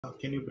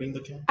Can you bring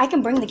the can? I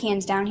can bring the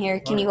cans down here.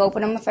 Can you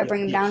open them if I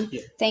bring them down? Yeah.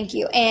 Thank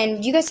you.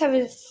 And you guys have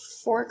a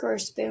fork or a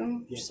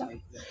spoon? Yeah.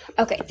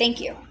 Okay, thank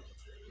you.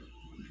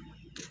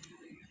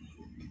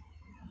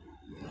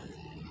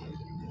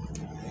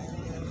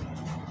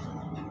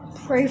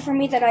 Pray for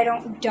me that I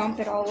don't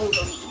dump it all over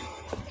me.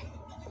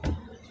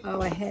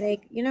 Oh, a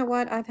headache. You know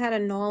what? I've had a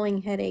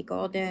gnawing headache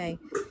all day.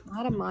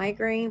 Not a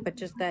migraine, but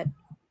just that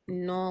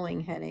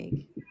gnawing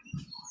headache.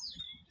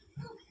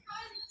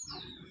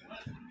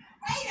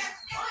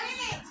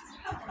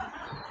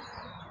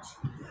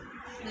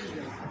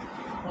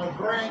 My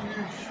brand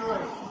new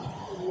shirt.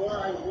 Where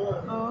I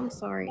work. Oh, I'm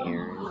sorry,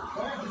 Aaron.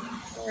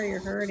 Sorry you're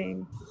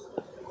hurting.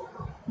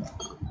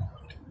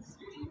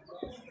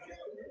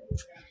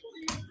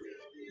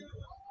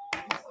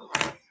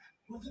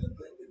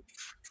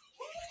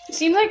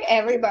 Seems like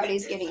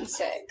everybody's getting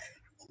sick.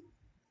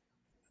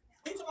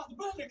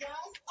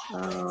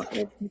 Oh,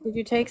 did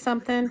you take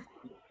something?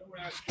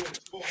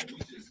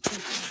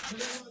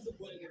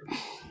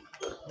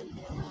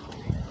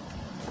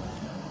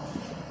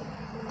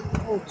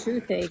 Oh,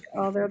 toothache.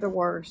 Oh, they're the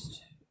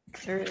worst.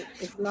 There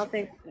is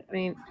nothing. I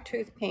mean,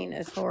 tooth pain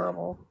is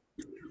horrible.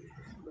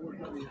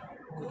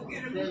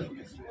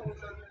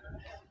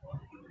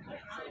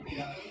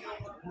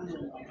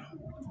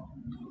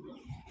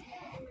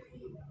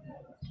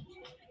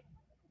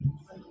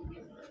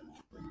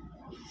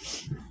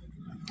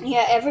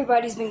 Yeah,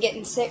 everybody's been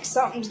getting sick.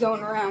 Something's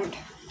going around.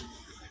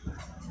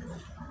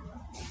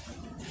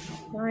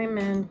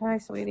 Simon, hi,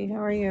 sweetie.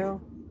 How are you?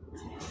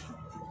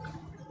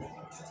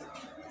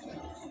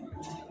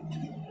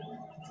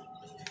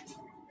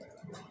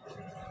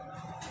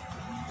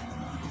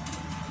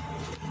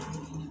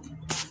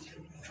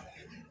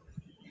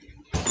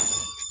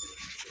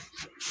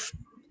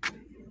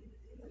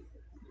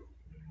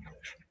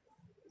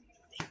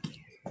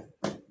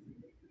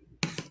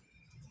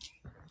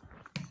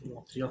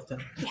 Three of them?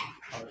 Yeah.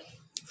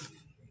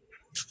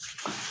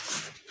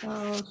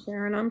 Oh,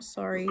 Sharon, I'm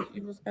sorry.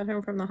 You just got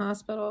home from the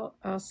hospital.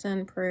 I'll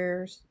send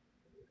prayers.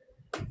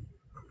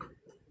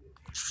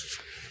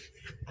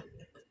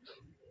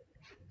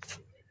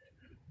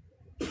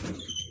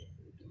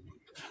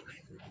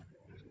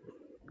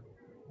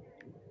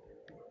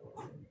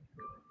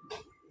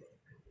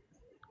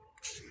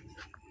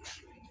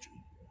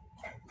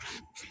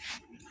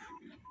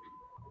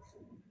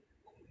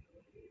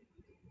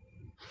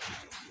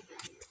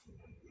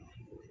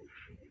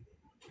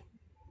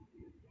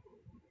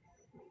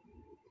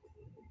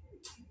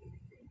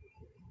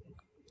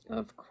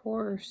 Of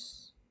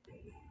course.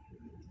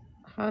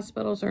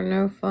 Hospitals are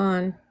no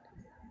fun.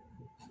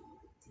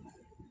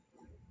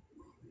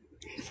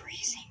 I'm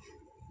freezing.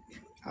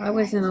 I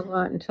was in a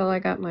lot until I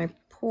got my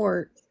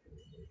port.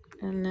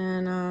 And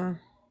then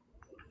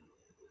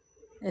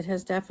it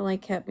has definitely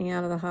kept me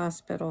out of the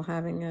hospital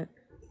having it.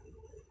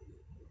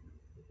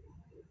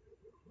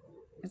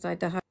 Because I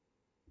died.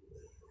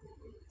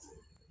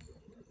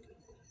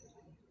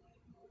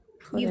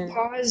 You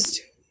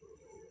paused.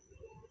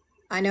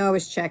 I know I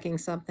was checking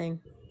something.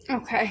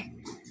 Okay.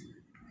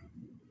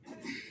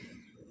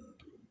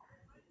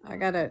 I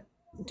gotta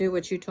do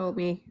what you told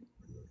me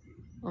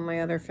on my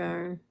other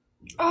phone.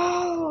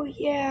 Oh,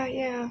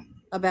 yeah.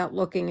 About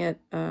looking at,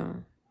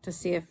 to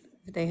see if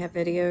they have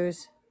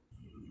videos.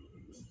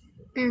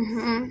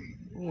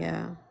 Mm-hmm.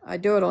 Yeah. I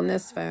do it on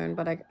this phone,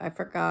 but I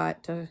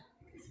forgot to.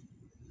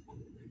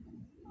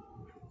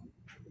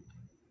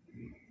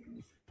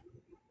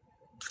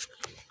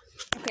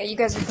 Okay, you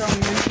guys are going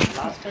in.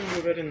 Last time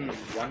we were in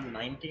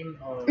 119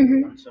 or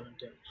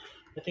 117.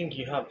 I think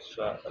you have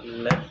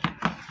left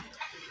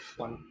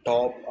one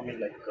top. I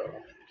mean, like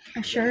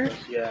A shirt?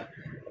 yeah,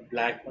 a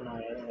black one. I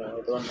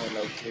don't know.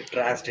 Like you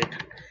trashed it.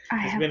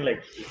 It's been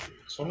like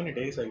so many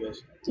days, I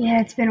guess.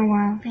 Yeah, it's been a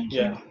while. Thank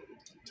you. Yeah.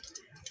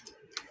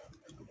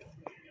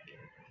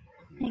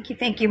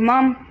 Thank you.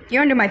 Mom,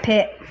 you're under my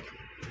pit.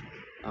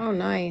 Oh,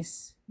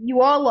 nice.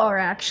 You all are,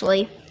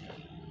 actually.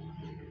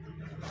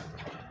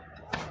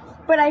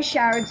 But I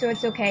showered, so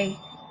it's okay.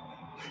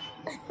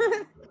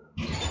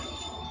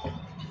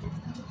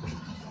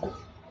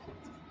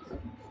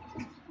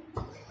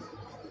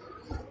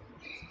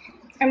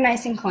 I'm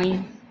nice and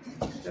clean.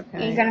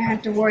 Okay. You're gonna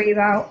have to worry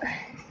about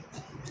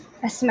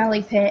a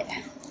smelly pit.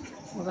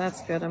 Well,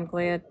 that's good. I'm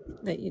glad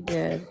that you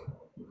did.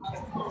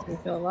 Makes me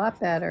feel a lot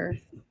better.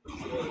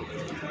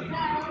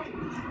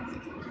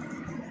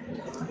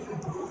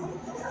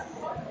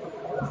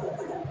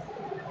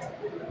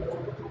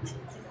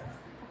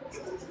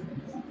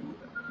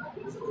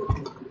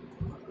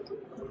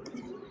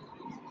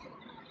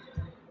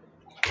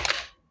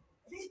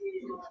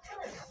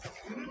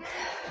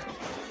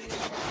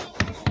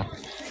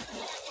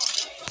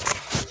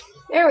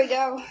 There we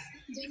go.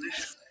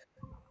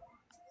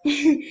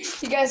 You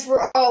guys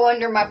were all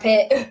under my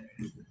pit.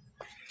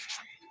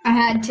 I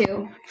had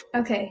to.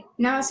 Okay,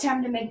 now it's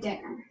time to make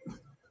dinner.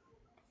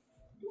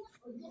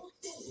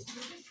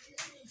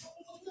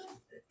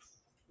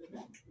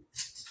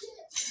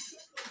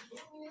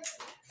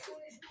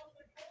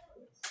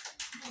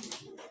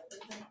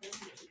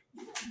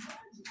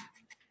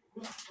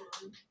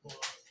 This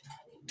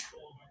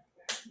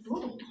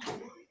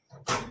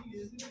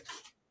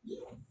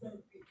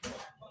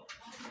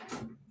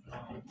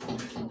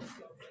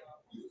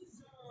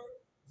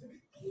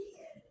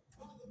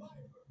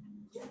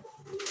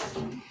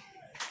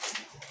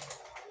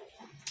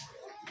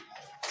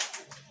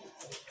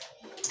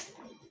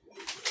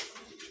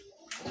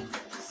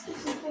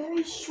is a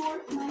very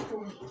short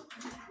microwave.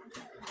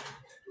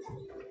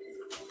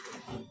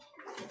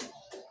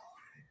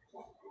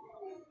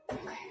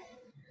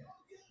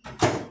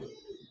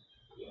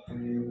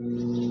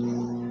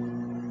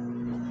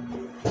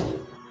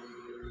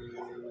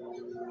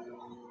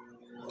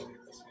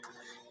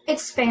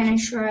 It's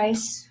Spanish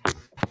rice.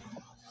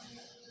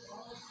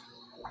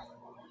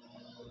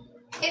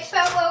 It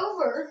fell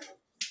over.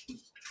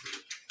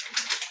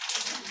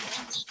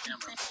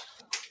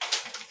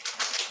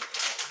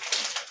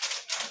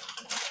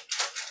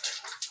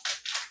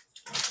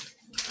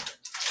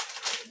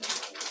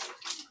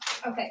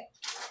 Okay.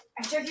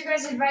 I took your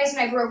guys' advice and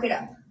I broke it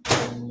up.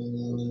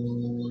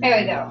 There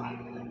we go.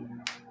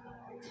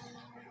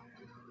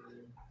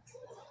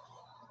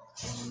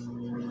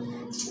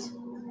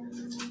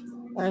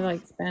 I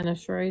like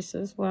Spanish rice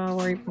as well,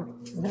 where you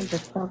have the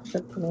stalks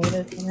of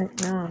tomatoes in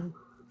it. Yum.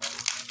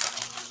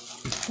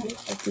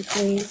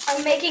 Please.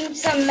 I'm making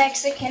some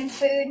Mexican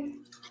food.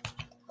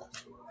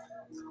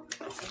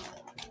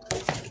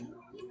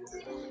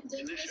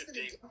 Kenisha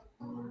Davis.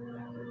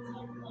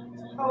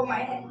 Oh, my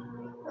head.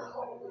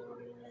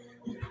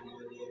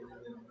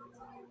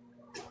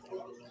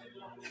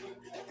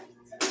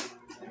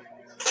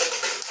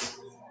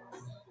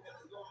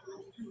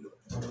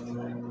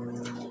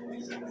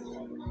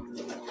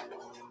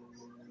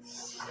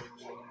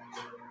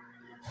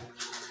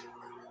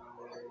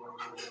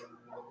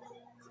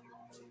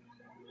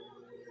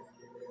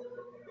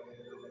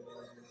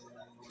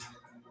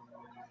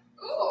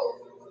 Ooh.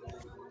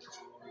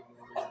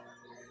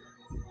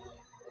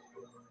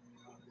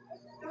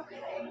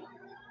 Okay.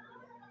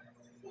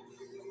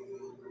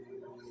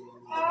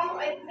 Oh,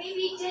 I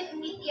maybe didn't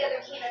need the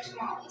other can of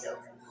tamales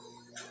open.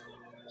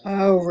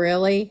 Oh,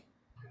 really?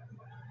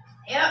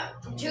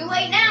 Yep, too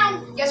late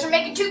now. Guess we're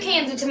making 2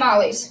 cans of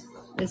tamales.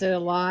 Is it a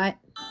lot?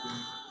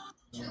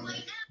 Too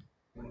late now.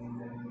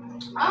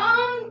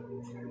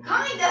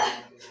 Kinda.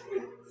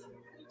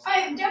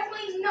 I'm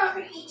definitely not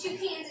gonna eat 2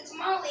 cans of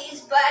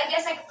tamales, but I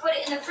guess I could put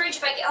it in the fridge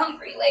if I get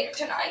hungry later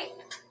tonight.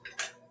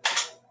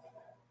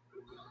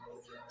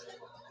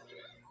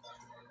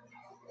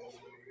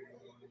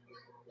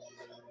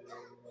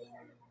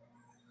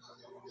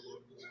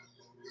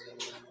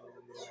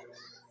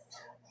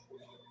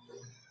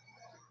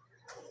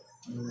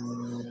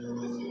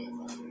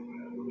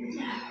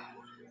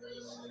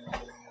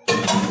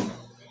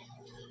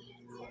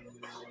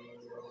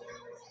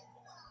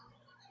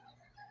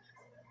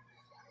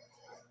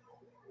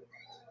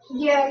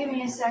 Yeah, give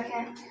me a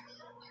second.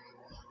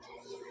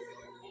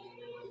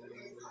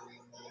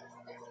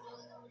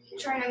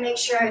 Trying to make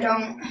sure I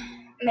don't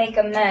make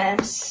a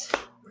mess.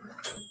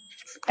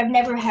 I've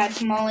never had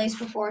tamales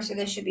before, so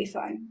this should be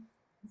fun.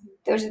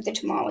 Those are the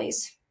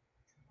tamales.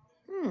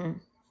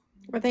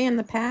 Were they in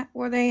the pack?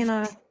 Were they in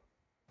a...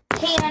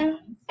 Can.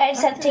 I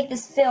just have to take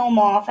this film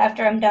off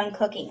after I'm done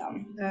cooking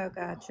them. Oh,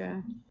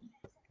 gotcha.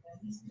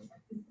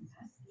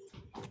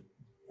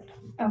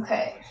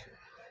 Okay.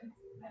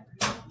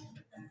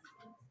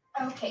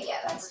 Okay, yeah,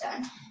 that's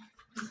done.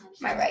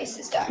 My rice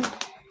is done.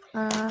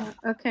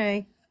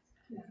 Okay.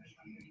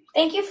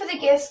 Thank you for the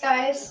gifts,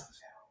 guys.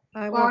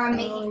 I will While I'm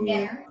follow making you.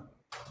 dinner.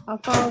 I'll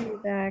follow you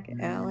back,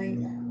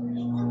 Allie.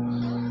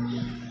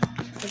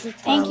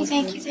 Thank you.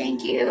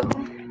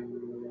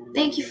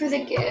 Thank you for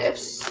the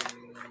gifts.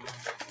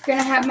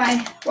 Gonna have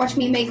watch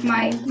me make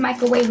my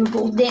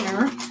microwavable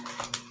dinner.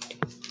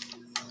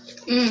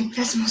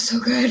 That smells so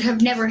good.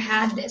 I've never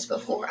had this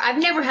before. I've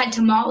never had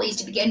tamales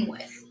to begin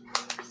with.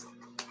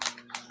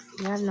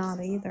 I'm not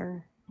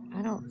either.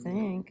 I don't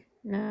think.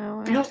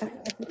 No, I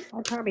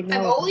probably know.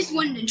 I've always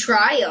wanted to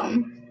try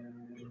them.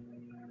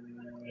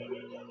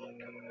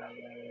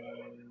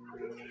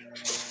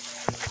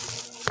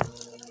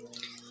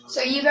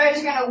 So you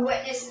guys are gonna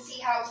witness and see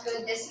how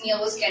good this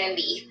meal is gonna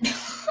be.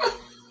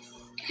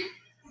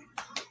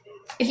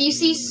 If you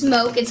see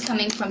smoke, it's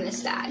coming from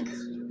this bag.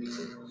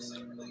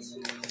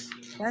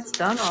 That's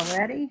done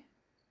already?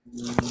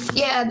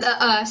 Yeah,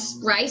 the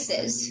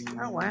rices.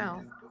 Oh,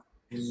 wow.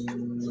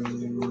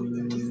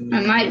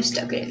 I might have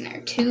stuck it in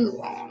there too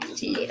long.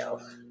 It's a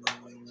little.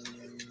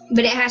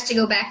 But it has to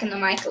go back in the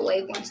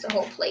microwave once the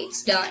whole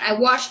plate's done. I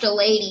watched a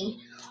lady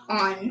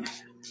on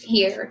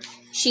here.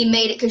 She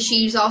made it because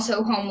she's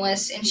also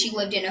homeless and she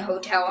lived in a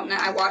hotel, and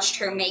I watched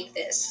her make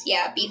this.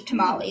 Yeah, beef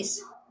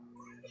tamales.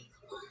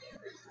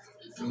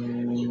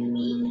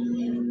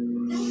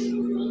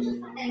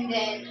 And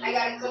then I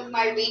gotta cook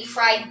my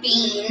refried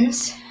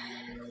beans.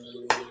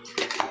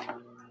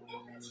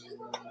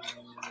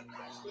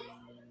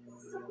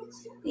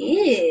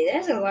 Ew,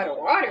 that's a lot of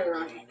water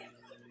on it.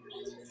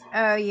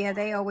 Oh, yeah,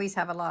 they always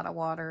have a lot of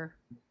water.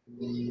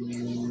 That's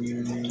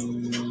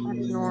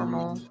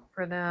normal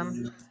for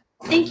them.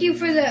 Thank you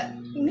for the.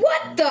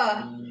 What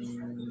the?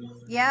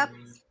 Yep,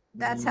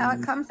 that's how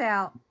it comes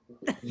out.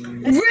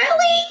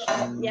 Really?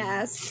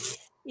 Yes.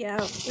 Yeah,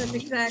 that's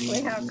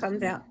exactly how it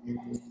comes out.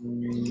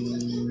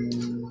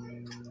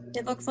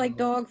 It looks like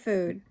dog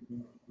food.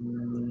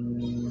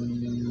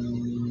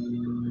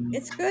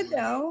 It's good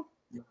though.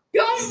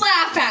 Don't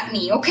laugh at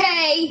me,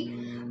 okay?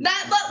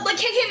 That like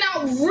it came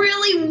out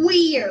really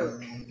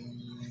weird.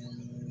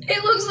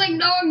 It looks like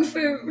dog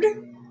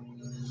food.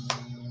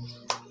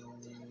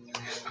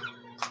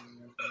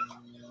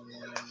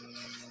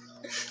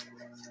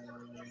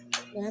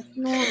 That's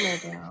normal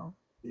though.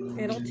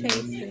 It'll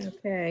taste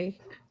okay.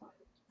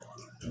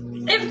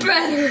 It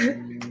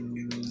better.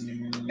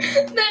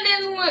 That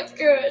didn't look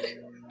good.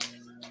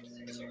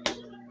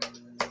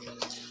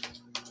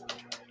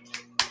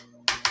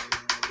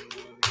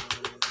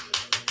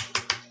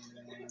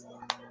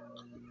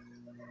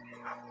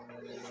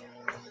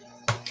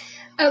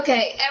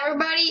 Okay,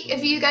 everybody,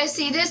 if you guys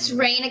see this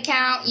Rain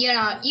account, you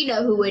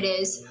know who it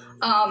is.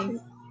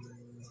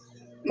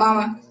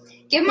 Mama.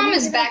 Give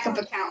Mama's backup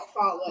account a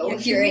follow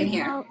if you're in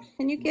here.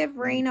 Can you give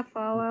Rain a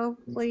follow,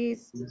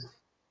 please?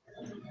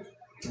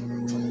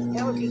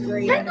 That would be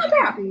great. No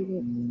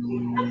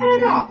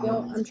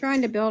problem. I'm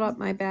trying to build up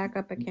my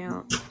backup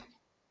account.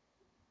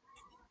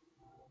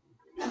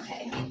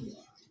 Okay.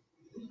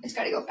 It's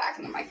got to go back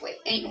in the microwave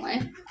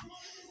anyway.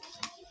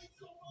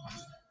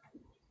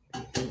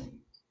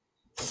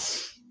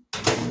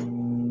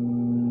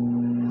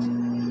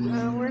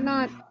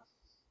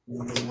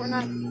 We're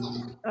not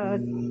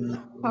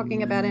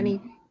talking about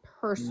any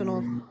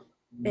personal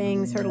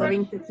things or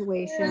living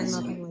situation,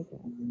 nothing like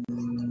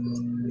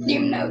that.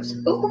 Your nose.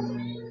 Ooh.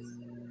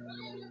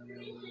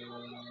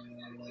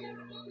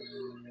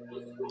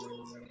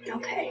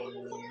 Okay.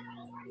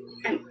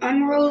 I'm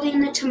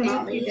unrolling the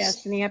tamales. Thank you,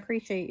 Destiny. I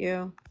appreciate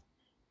you.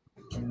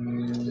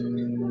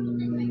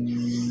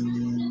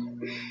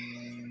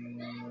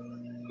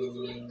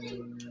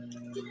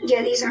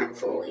 Yeah, these aren't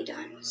fully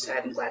done, so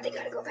I'm glad they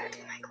gotta go back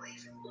in the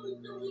microwave.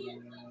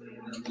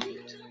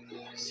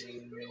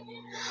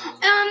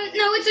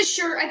 No, it's a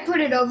shirt. I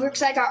put it over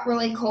because I got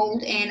really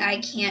cold and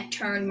I can't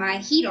turn my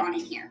heat on in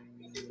here.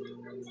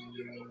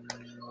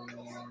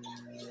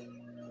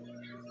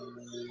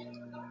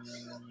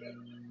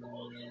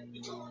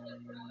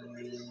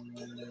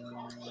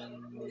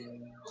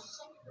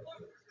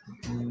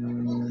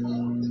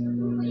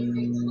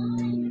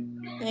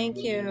 Thank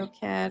you,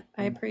 Kat.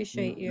 I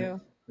appreciate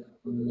you.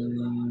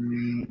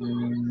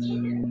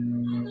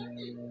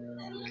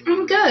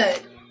 I'm good.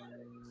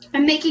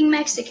 I'm making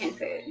Mexican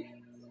food.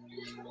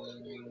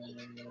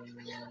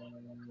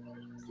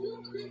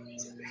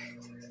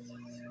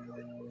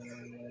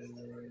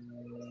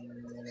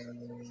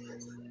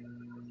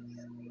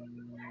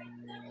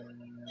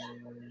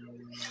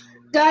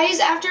 Guys,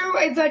 after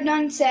I've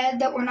done said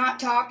that we're not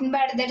talking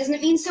about it, that doesn't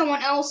mean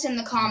someone else in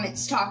the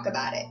comments talk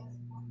about it.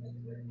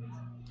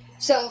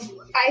 So if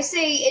I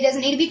say it doesn't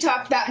need to be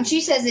talked about and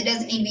she says it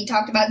doesn't need to be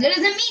talked about, that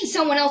doesn't mean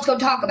someone else go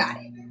talk about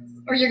it.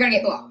 Or you're going to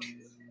get blocked.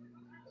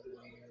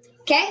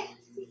 Okay?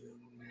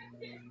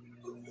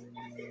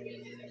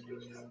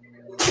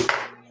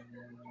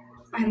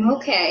 I'm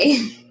okay.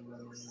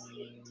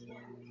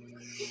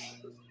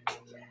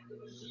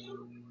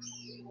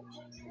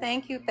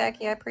 Thank you,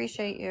 Becky. I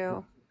appreciate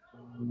you.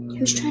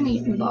 Who's trying to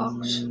eat the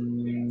box?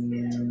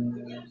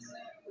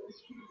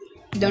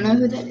 Don't know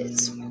who that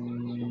is.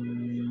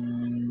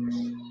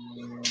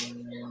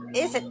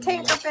 Is it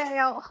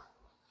Tinkerbell?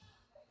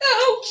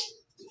 Oh!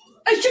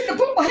 I shouldn't have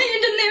put my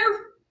hand in there.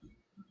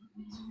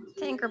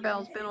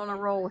 Tinkerbell's been on a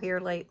roll here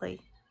lately.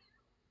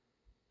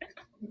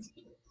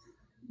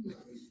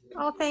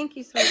 Oh, thank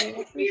you,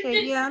 sweetie.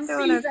 Appreciate you. I'm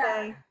doing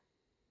okay.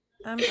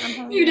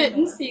 You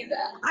didn't see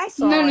that. I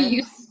saw None it. of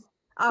you.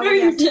 Oh, No,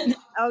 yes. you didn't.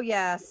 Oh,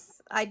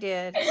 yes, I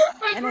did.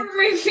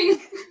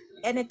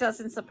 And it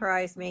doesn't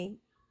surprise me.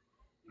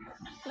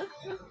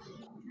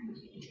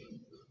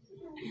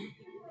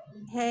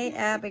 Hey,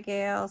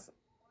 Abigail.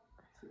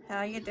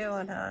 How you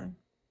doing, hon?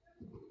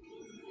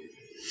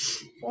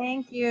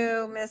 Thank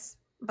you, Miss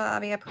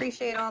Bobby. I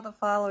appreciate all the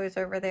followers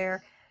over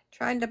there.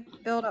 Trying to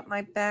build up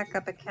my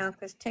backup account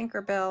because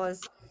Tinkerbell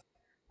is...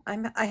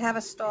 I have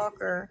a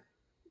stalker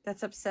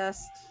that's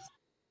obsessed.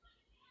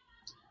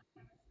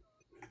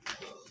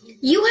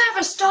 You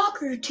have a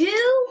stalker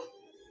too?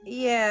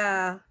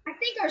 Yeah. I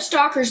think our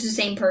stalker's the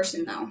same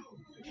person though.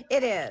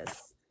 It is.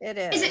 It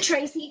is. Is it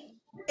Tracy?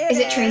 Is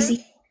it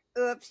Tracy?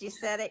 Oops, you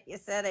said it. You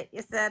said it.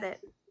 You said it.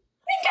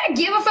 I think I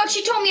give a fuck.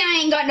 She told me I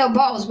ain't got no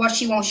balls. Why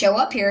she won't show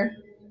up here?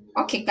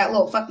 I'll kick that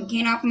little fucking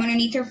can off from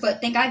underneath her foot.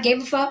 Think I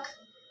gave a fuck?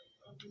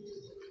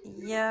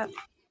 Yep.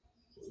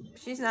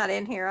 She's not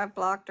in here. I've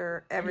blocked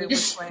her every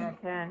which way I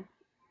can.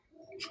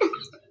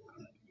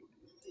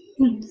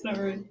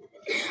 Sorry.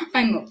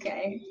 I'm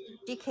okay.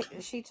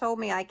 She told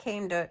me I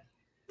came to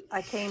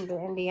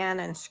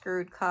Indiana and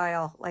screwed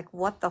Kyle. Like,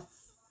 what the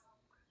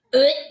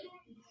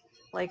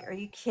like, are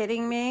you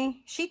kidding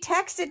me? She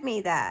texted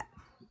me that.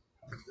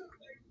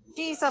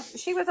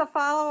 She was a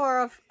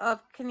follower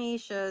of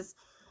Kenisha's,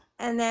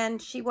 and then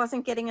she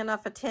wasn't getting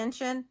enough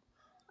attention.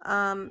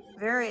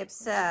 Very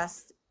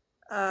obsessed,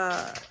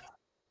 and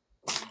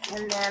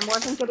then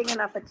wasn't getting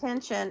enough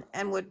attention,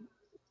 and would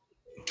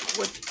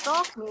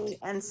stalk me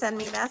and send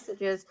me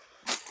messages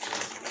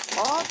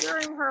all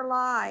during her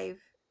live,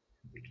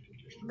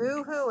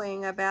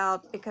 boo-hooing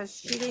about because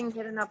she didn't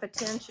get enough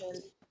attention,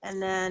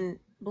 and then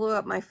blew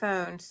up my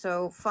phone.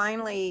 So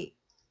finally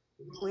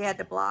we had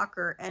to block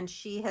her, and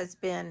she has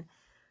been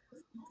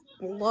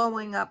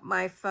blowing up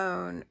my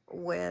phone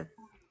with,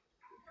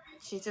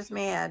 she's just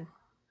mad.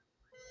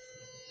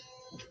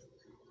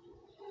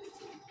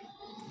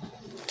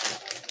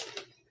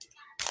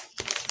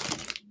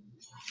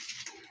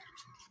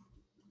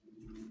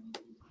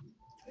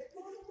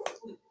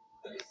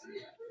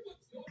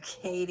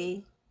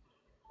 Katie.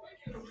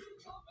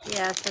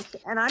 Yeah, so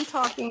and I'm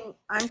talking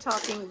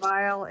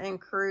vile and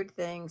crude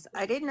things.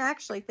 I didn't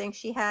actually think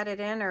she had it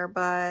in her,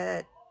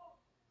 but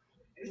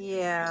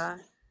yeah,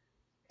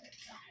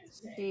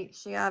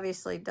 she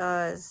obviously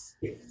does.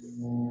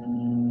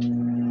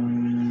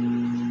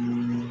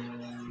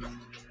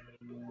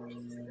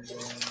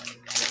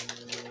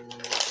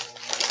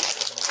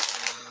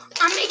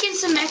 I'm making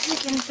some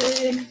Mexican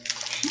food.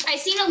 I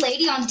seen a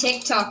lady on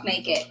TikTok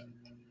make it.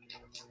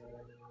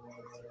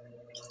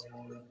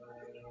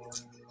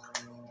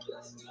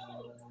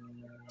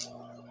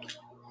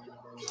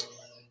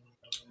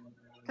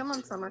 Come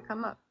on, Summer,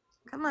 come up.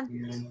 Come on.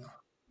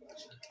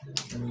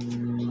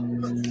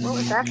 What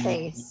was that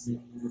face?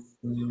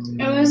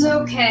 It was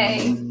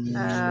okay.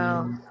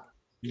 Oh.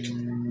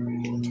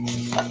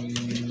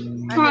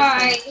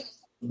 Hi.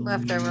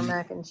 Leftover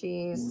mac and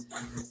cheese.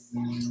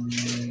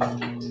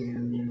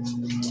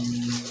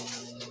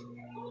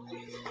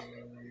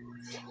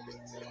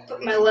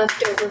 Put my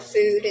leftover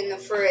food in the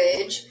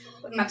fridge.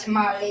 Put my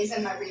tamales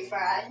in my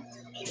refried.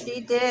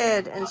 She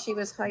did, and she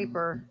was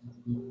hyper,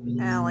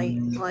 Allie.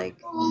 Like,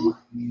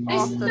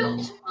 I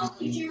spilled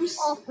tamale juice.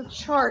 off the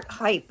chart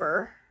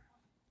hyper.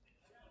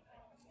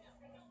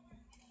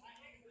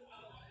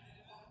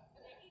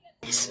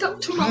 I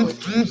spilled tamale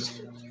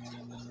juice.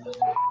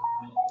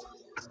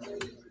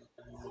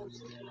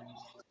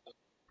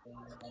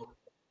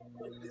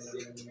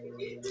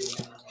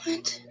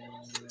 What?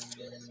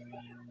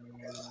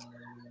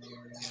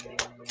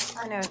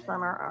 I know,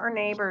 Summer. Our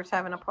neighbor's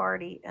having a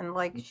party, and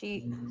like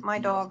my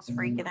dog's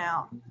freaking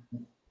out.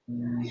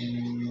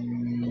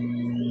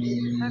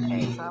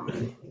 Okay, Summer.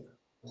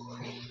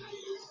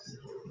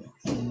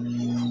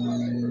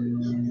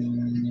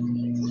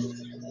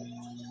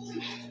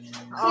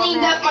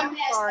 Cleaned up my mess.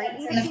 Sorry.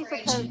 Eat a piece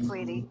of toast,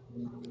 sweetie.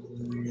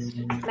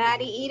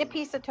 Maddie, eat a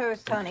piece of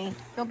toast, honey.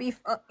 You'll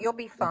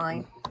be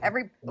fine. A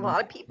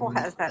lot of people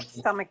has that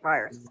stomach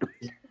virus.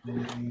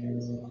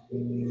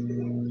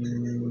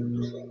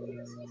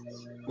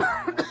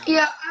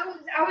 Yeah,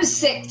 I was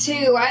sick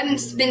too. I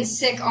haven't been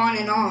sick on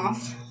and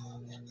off.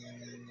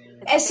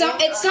 It's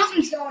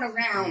something's going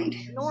around.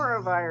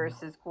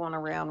 Norovirus is going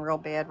around real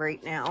bad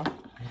right now.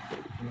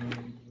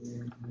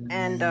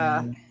 And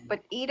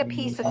but eat a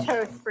piece of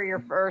toast for your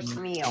first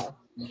meal.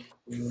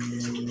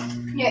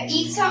 Yeah,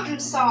 eat something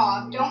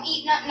soft. Don't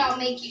eat nothing that'll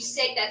make you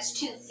sick that's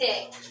too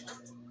thick.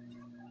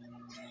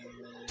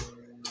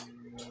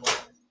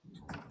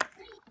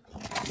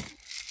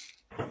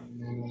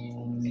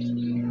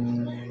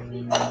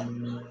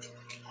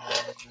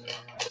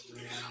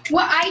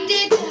 What I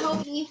did to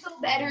help me feel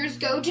better is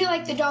go to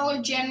like the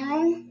Dollar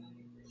General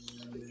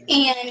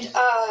and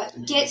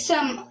get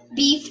some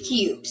beef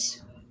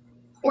cubes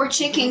or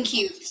chicken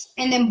cubes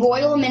and then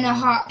boil them in a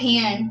hot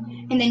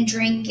pan and then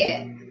drink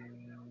it.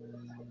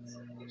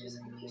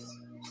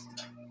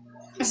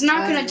 It's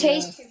not going to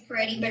taste too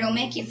pretty, but it'll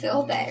make you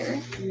feel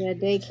better. Yeah,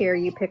 daycare,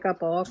 you pick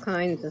up all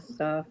kinds of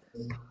stuff.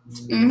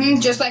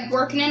 Just like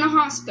working in a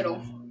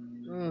hospital.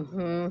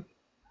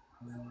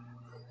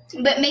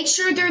 But make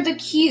sure they're the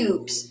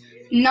cubes,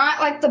 not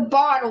like the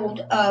bottled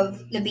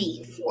of the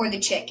beef or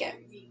the chicken.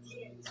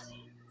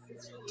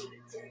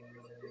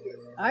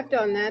 I've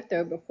done that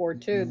though before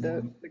too.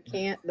 The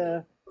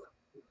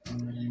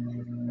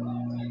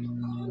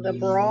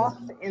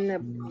broth in the,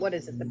 what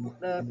is it?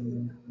 The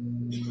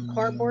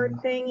cardboard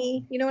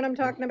thingy. You know what I'm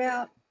talking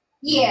about?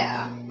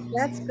 Yeah.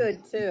 That's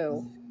good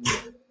too.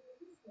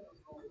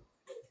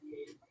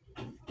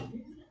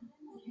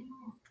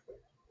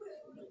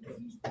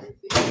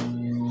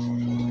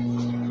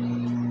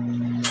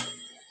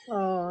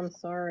 Oh, I'm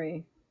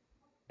sorry.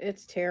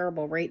 It's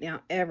terrible right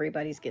now.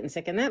 Everybody's getting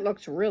sick, and that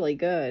looks really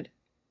good.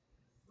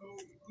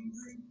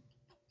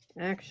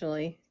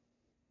 Actually,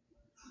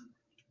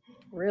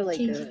 really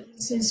good.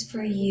 This is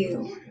for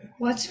you.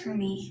 What's for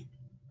me?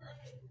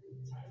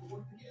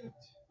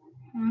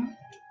 Huh?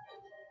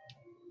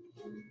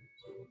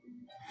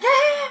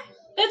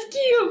 That's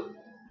cute.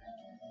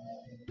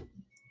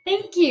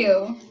 Thank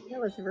you. That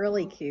was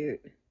really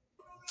cute.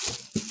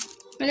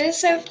 It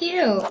is so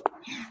cute.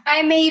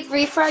 I made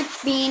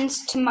refried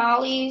beans,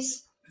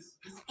 tamales,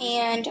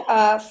 and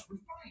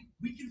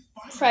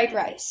fried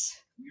rice.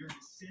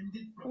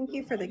 Thank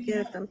you for the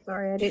gift. I'm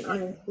sorry I didn't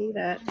even see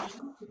that.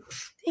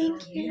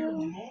 Thank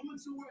you.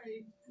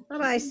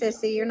 Bye-bye,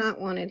 sissy. You're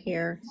not wanted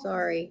here.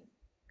 Sorry.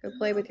 Go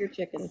play with your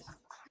chickens.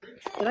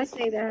 Did I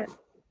say that?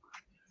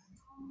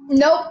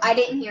 Nope, I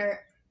didn't hear it.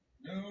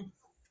 No.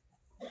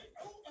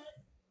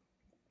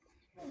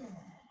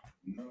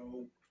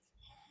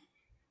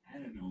 I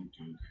don't know,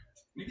 dude.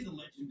 Maybe the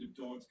legend of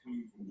dogs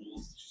coming from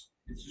wolves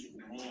it's just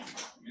wrong.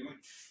 I mean, like,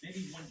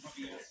 maybe one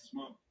puppy asked his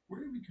mom,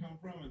 where did we come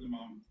from? And the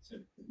mom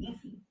said, wolf.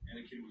 And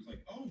the kid was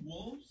like, oh,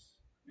 wolves?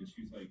 And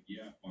she's like,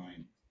 yeah,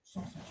 fine.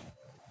 Sausage.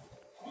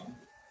 Huh?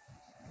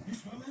 You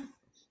smell that?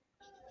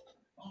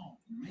 Oh,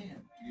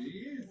 man, it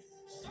is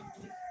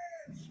sausage.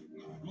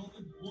 Well,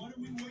 then what are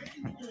we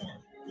waiting for?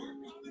 We're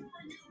coming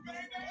for you,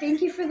 baby.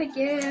 Thank you for the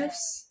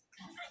gifts.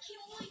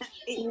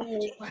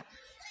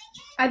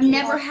 I've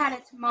never had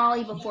a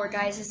tamale before,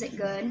 guys. Is it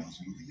good?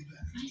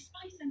 My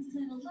spice sense is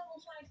at a level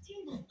 5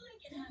 table. I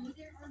can have it.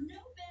 There are no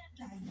bad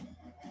guys.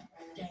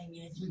 Dang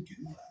it. People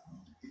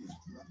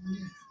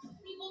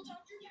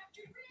Dr.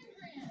 Captain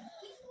Grand.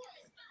 He's for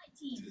my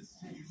team.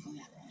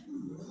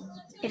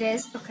 It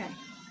is? Okay.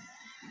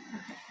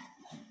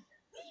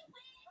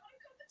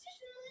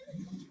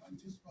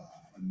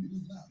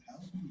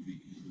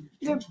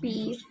 They're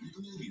beef.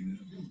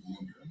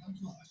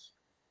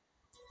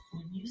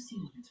 When you see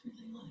what it's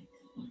really like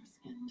when our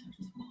skin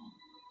touches ball,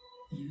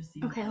 you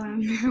see Okay, hold on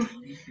now.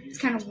 It's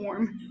kind of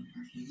warm. no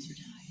perfumes or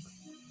dyes.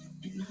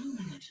 It not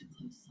only makes your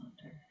clothes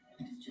softer,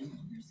 it is gentle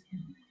on your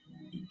skin.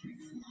 It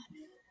brings life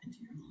into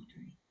your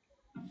laundry.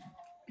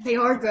 They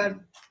are good.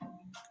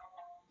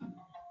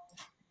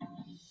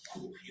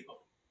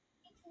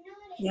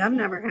 Yeah, I've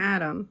never had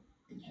them.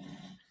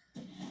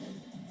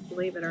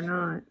 Believe it or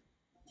not.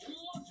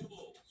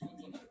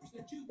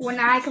 When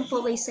I can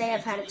fully say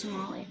I've had a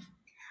tamale.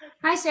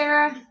 Hi,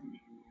 Sarah.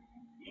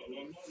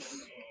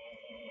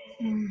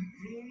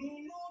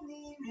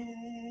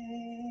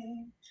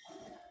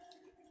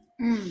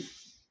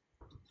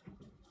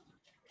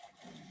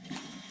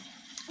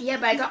 Yeah,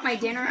 but I got my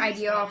dinner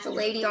idea off the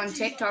lady on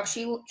TikTok.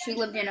 She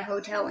lived in a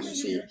hotel and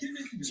she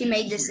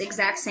made this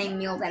exact same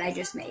meal that I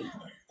just made.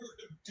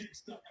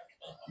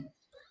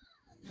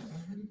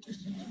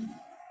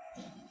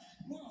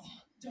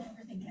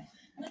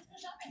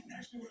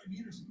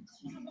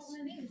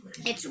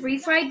 It's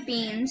refried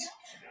beans,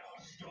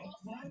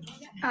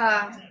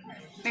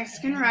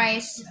 Mexican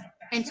rice,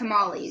 and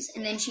tamales,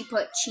 and then she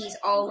put cheese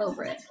all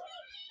over it.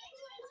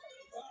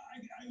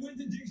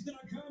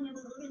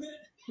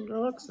 It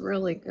looks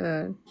really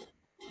good.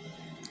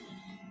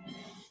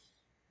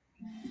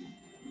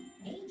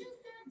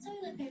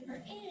 Toilet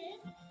paper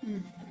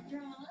is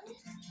strong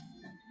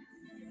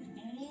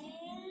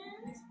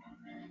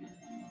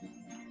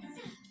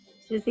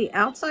and Is the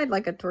outside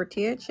like a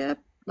tortilla chip?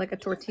 Like a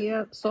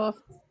tortilla soft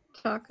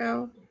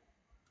taco?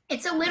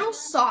 It's a little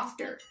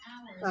softer.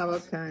 Oh,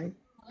 okay.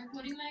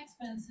 color-coding my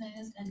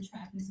expenses and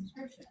tracking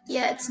subscriptions.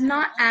 Yeah, it's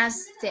not as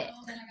thick.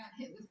 Then I got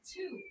hit with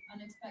 2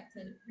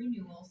 unexpected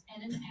renewals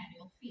and an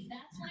annual fee.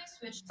 That's when I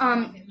switched to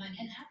Rocket Money.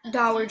 And at the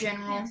Dollar time,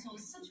 General.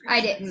 cancels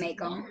I didn't subscriptions, make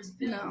them. lowers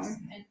bills, No.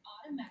 and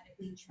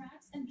automatically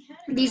tracks and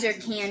categorizes These are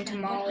them. canned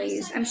And when I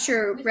tamales. signed I'm up,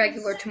 sure within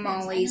regular seconds, I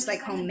tamales, like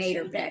noticed I had homemade,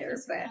 2 are better,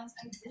 different but accounts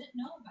I didn't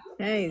know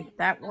about. Hey,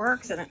 that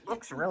works and it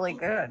looks really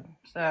good.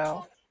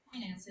 So,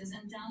 Finances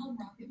and download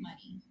Rocket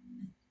Money.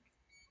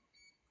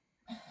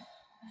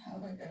 How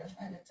am I gonna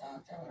find a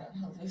doctor when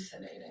I'm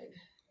hallucinating?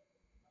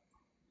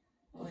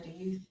 What do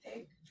you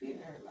think,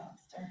 Fever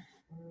Monster?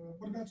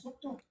 What about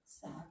Sock Doc?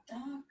 Sock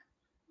Doc?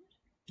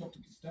 Dr.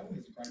 Costello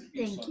is a great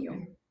thank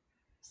you.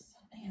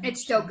 Something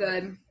It's still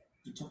good.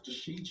 The Dr.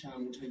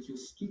 She-Chan will take your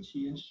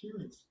sketchy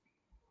insurance.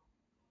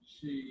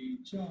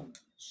 She-Chan,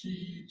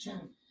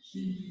 She-Chan,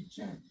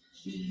 She-Chan,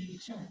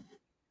 She-Chan.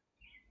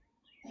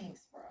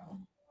 Thanks, bro.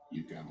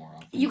 You've got more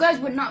options. You guys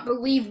would not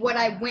believe what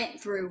I went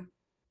through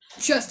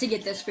just to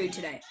get this food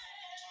today.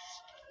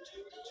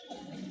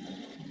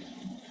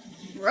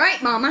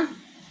 Right, Mama?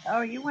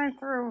 oh, you went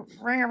through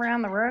Ring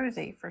Around the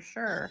Rosie for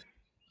sure.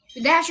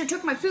 The Dasher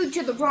took my food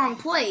to the wrong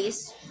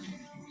place,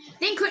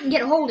 then couldn't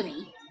get a hold of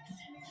me.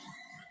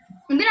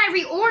 And then I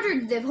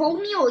reordered the whole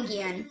meal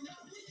again.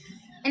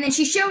 And then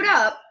she showed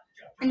up,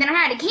 and then I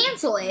had to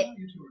cancel it.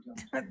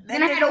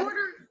 Then I had to order.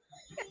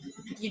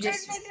 You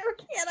just. They never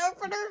can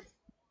opener.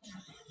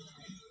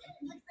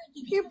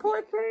 You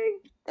poor thing.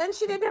 Then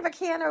she didn't have a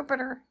can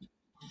opener.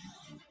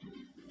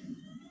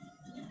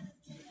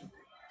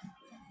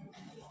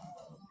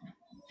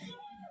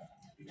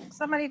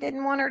 Somebody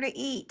didn't want her to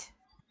eat.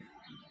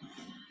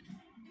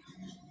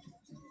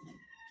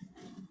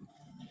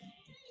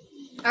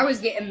 I was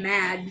getting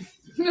mad.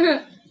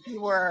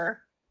 You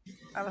were.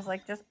 I was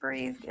like, just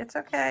breathe. It's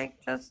okay.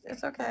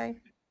 It's okay.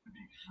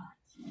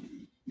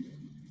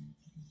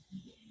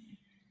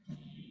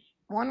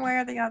 One way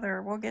or the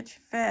other, we'll get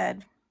you fed.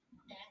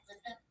 That was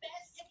the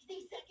best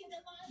 60 seconds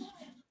of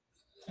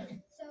my life.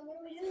 So what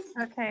are we doing?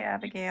 Okay,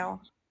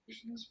 Abigail. We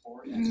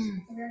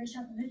already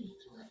shot the movie.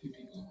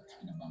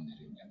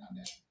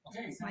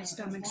 My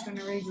stomach's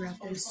gonna regret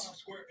this.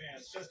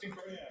 SquarePants testing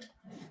for him.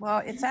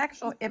 Well, it's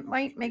actual. It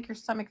might make your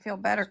stomach feel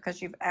better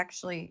because you've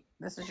actually.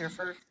 This is your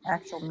first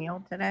actual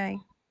meal today.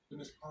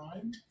 Miss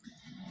Prime?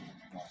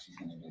 Oh, she's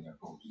gonna be there.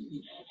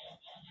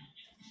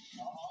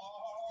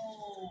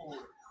 Oh,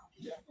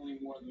 definitely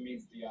more than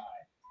meets the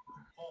eye.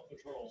 Paw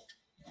Patrol.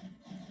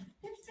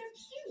 They're so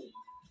cute.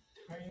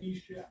 Tiny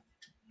chef.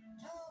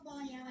 Oh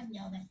boy, I would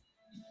know that.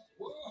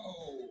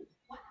 Whoa!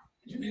 Wow.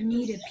 You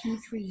need a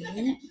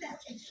P38?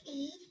 That's a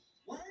key.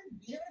 One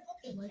beautiful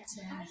pizza. What's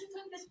that? How did you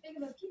cook this big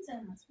of a pizza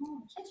in a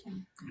small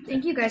kitchen?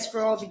 Thank you guys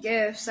for all the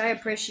gifts. I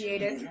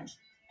appreciate it. Sorry,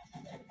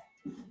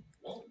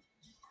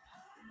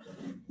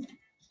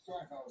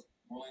 fellas.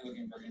 We're only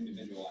looking for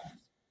individual acts.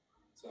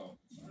 So.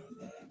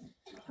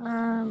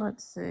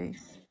 Let's see.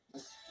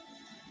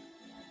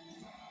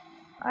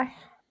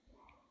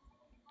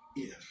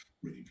 If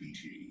rated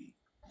PG.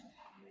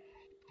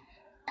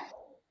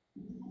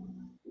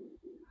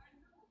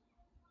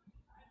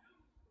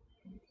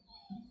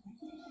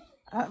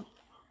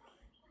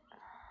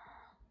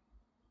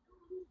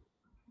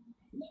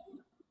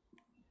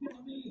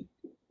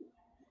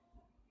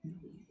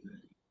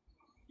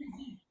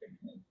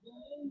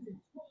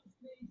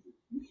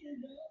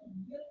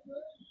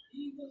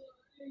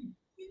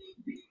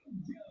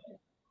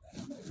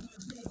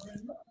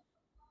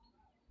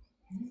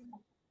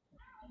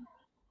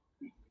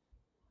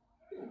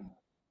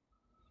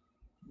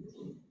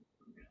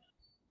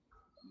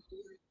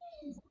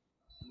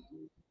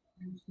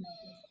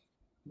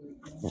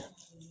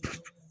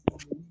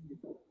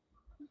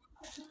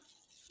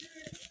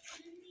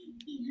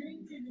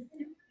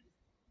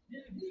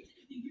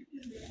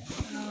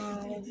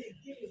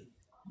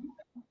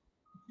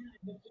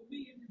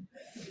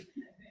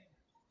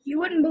 You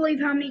wouldn't believe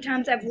how many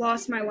times I've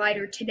lost my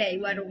lighter today,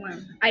 let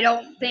alone. I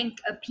don't think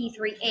a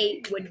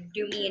P38 would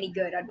do me any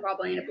good. I'd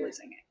probably end up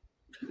losing it.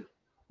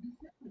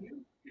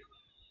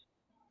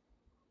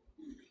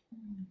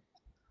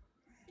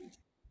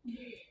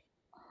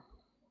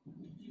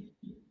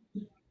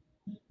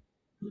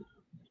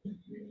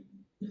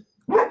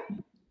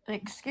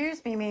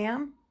 Excuse me,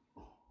 ma'am.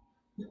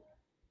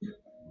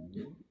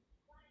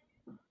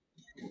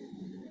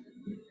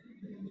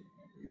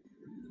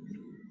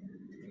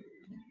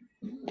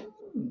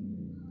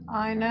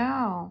 I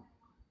know.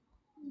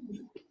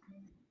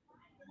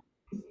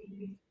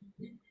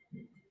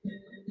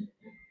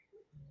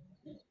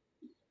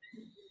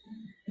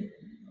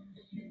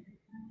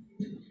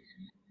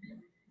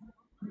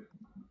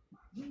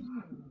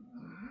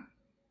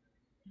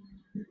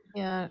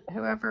 Yeah,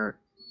 whoever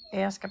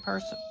ask a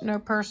person, no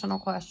personal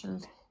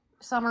questions.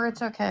 Summer,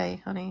 it's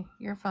okay, honey.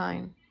 You're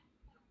fine.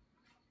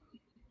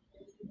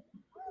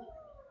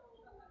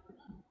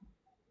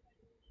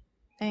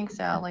 Thanks,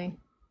 Allie.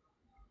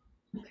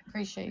 I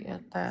appreciate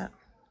that.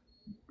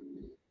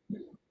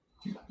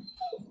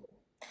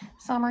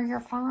 Summer, you're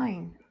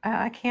fine.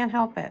 I can't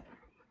help it.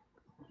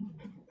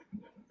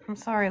 I'm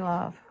sorry,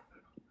 love.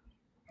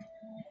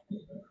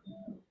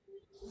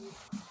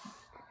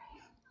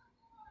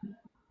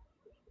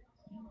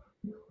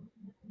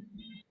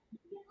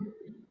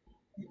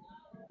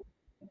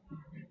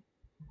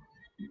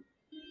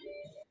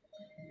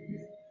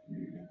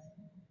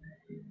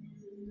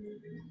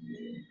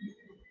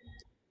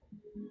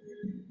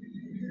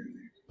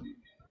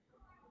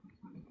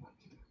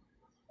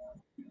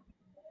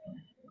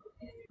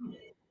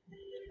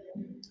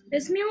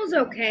 This meal is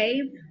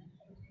okay,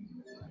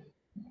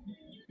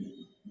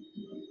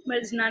 but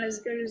it's not as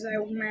good as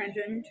I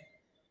imagined.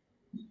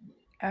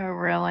 Oh,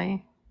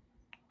 really?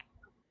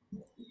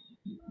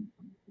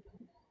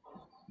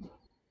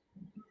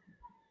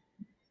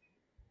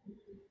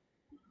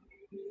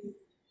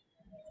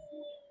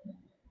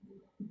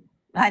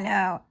 I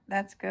know.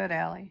 That's good,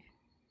 Allie.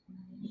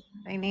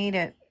 They need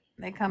it.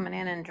 They coming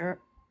in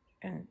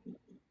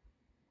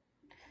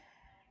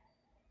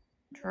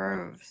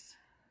droves.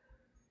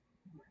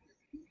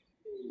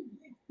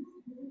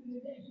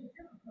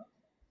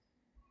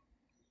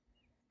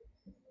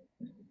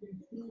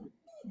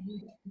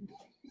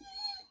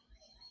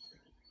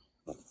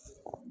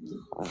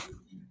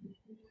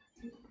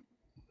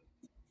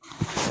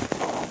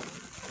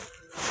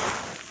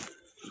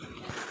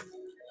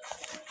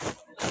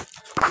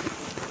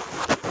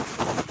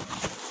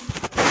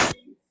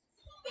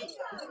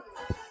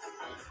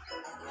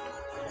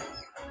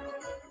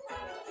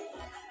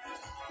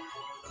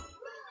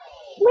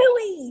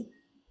 Lily!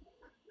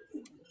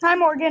 Hi,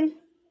 Morgan.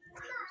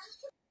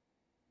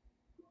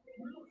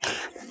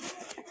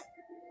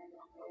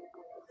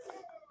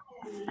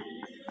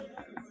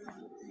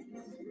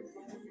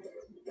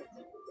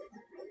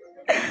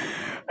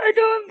 I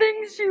don't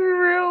think she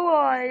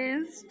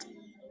realized.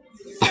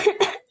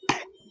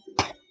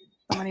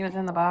 Somebody was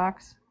in the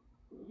box.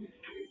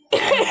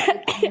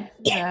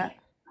 That.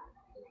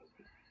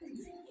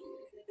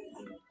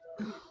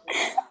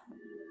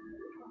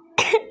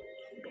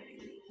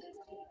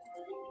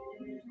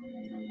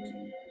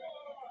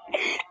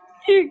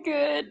 You're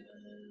good.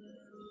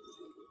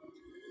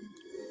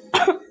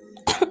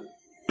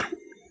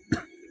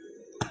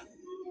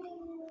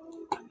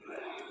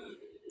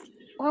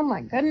 Oh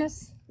my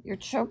goodness. You're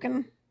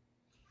choking.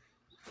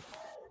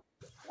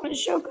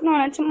 It's choking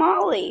on a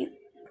tamale.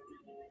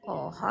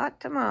 Oh,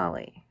 hot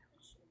tamale.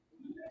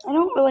 I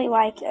don't really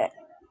like it.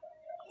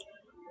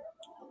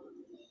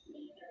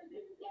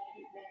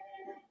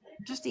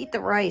 Just eat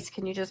the rice.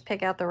 Can you just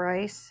pick out the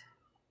rice?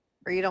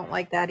 Or you don't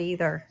like that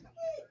either?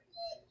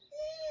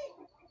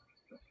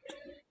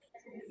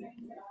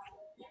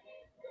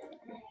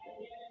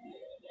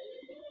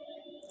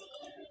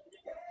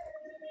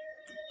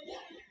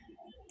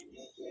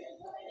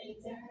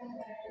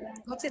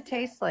 What's it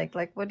taste like?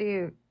 Like, what do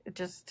you, it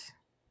just,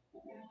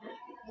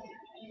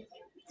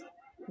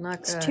 not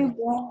It's good. too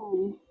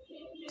bland.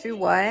 Too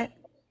what?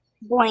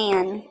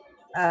 Bland.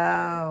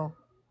 Oh,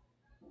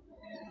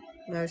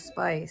 no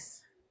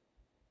spice.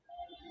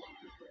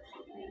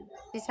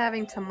 She's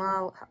having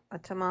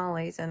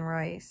tamales and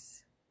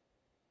rice.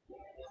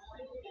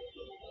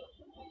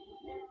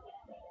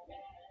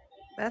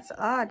 That's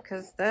odd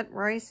because that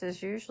rice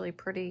is usually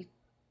pretty,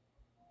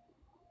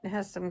 it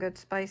has some good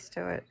spice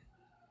to it.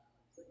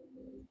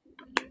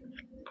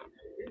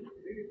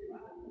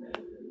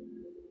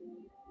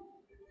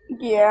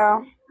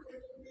 Yeah.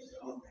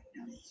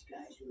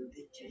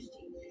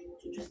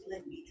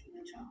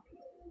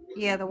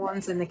 Yeah, the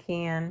ones in the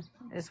can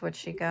is what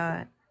she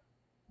got.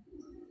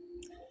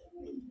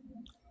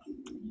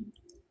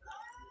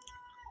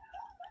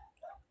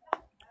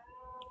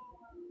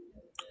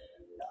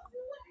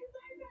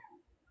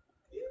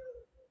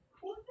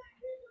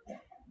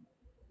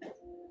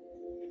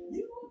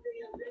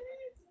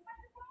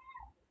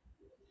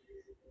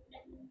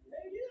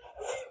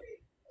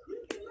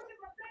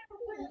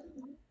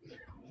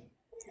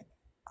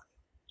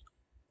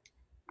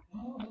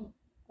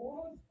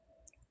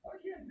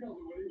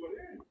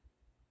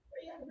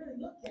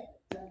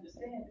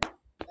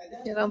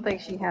 I don't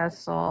think she has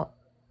salt.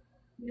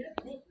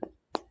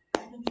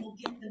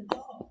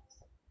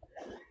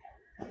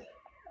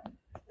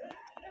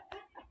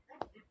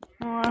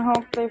 Oh, I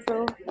hope they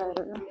feel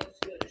better.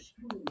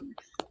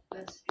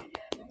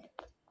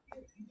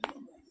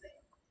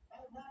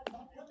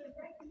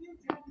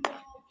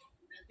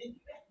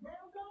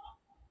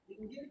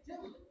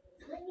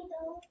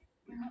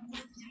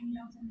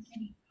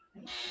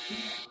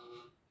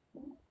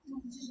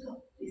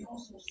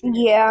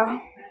 Yeah.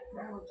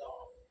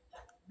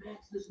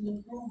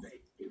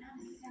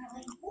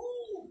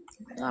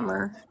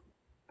 Bummer.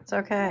 It's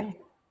okay.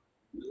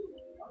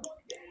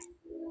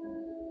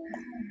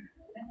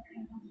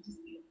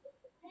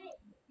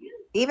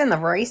 Even the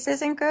rice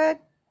isn't good?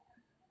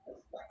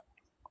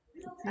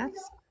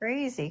 That's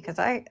crazy because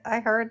I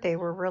heard they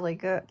were really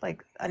good.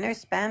 Like, I know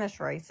Spanish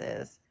rice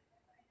is.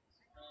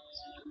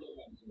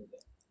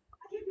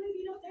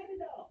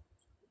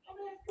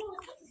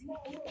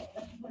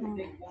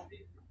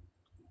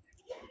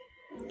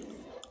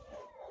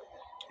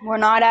 We're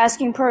not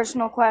asking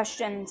personal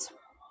questions.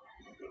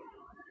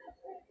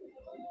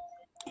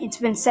 It's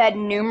been said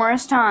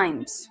numerous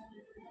times.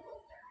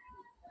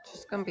 It's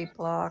just going to be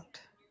blocked.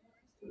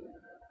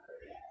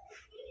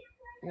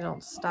 You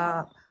don't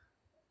stop.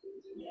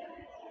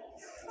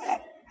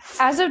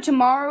 As of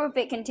tomorrow, if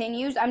it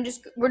continues,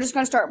 we're just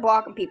gonna start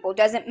blocking people.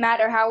 Doesn't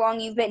matter how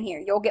long you've been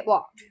here, you'll get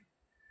blocked.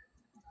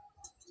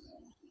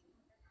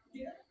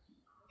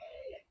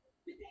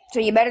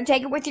 So you better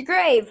take it with your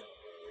grave.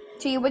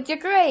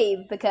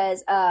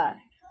 Because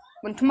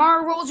when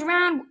tomorrow rolls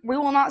around, we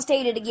will not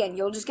state it again.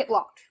 You'll just get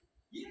blocked.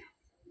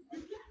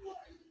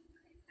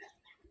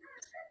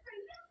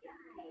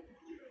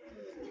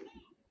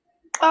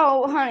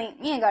 Oh, honey,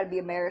 you ain't gotta be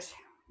embarrassed.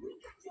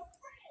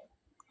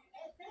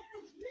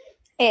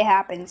 It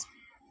happens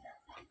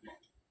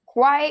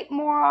quite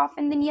more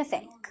often than you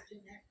think.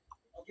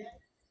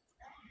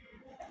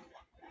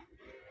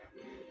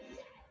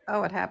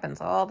 Oh, it happens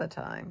all the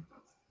time.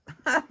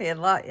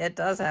 It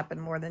does happen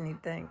more than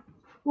you'd think.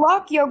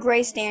 Lock your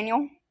grace,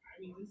 Daniel.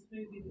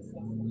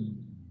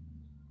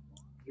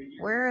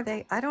 Where are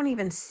they? I don't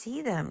even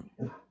see them.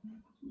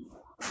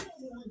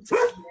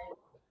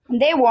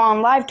 They were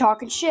on live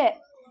talking shit.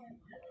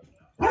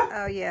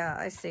 Oh, yeah,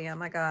 I see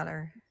them. I got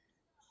her.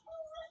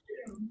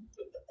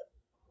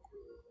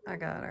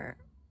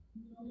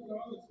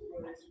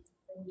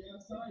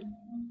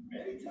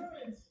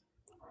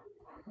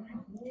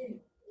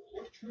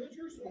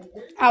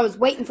 I was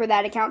waiting for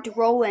that account to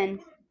roll in.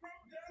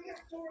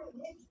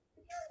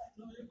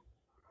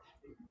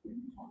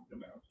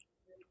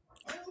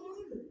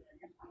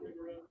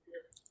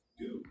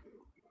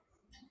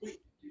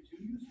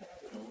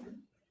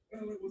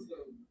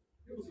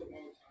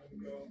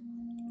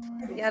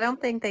 Yeah, I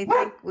don't think they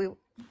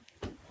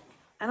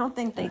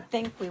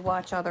think we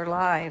watch other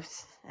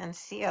lives and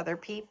see other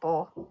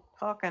people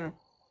talking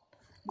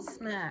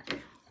smack.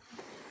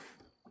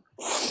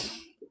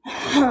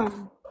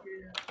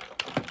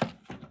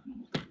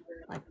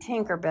 Like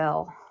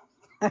Tinkerbell.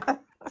 Are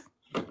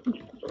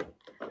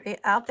you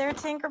out there,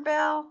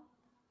 Tinkerbell?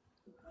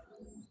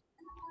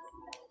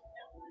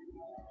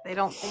 They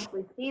don't think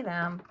we see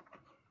them.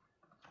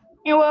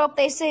 Well, if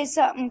they say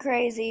something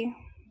crazy,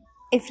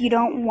 if you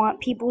don't want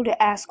people to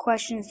ask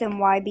questions, then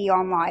why be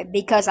on live?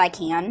 Because I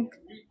can.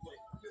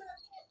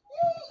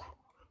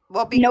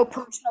 Well, No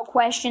personal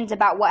questions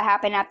about what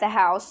happened at the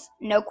house.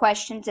 No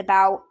questions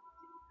about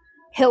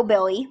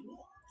Hillbilly.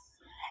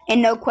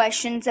 And no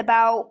questions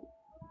about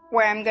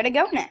where I'm going to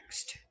go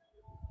next.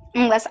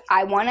 Unless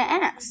I want to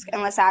ask.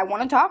 Unless I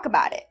want to talk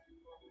about it.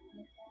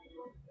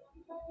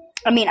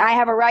 I mean, I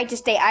have a right to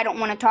say I don't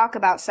want to talk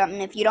about something.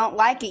 If you don't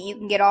like it, you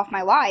can get off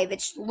my live.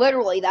 It's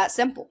literally that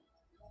simple.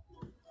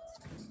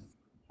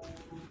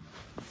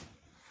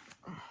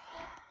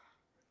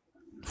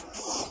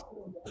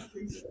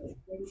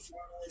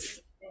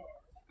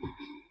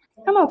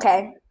 I'm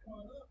okay.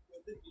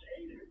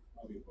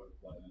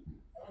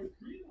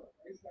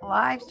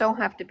 lives don't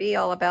have to be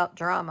all about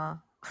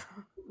drama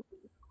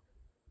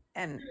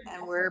and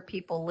where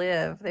people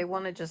live. They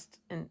want to just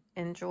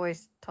enjoy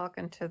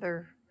talking to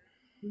their.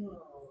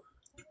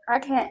 I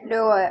can't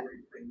do it.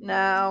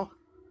 No.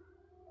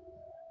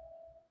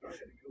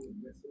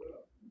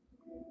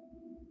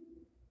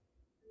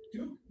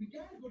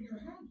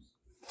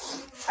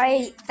 I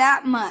ate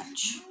that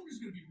much.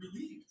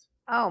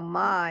 Oh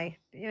my!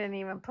 You didn't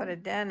even put a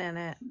dent in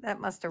it. That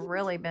must have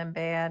really been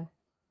bad.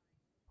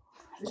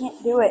 I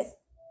can't do it.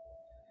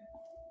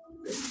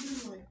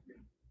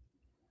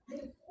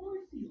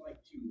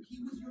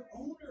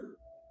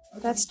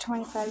 That's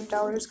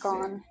 $25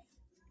 gone.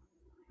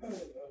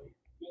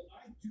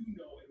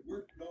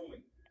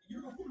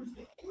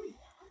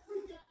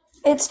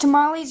 It's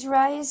tamales,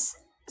 rice,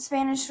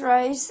 Spanish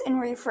rice, and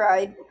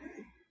refried.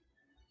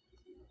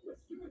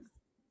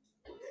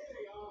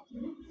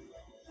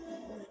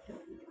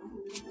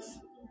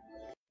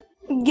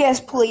 Yes,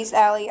 please,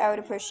 Allie. I would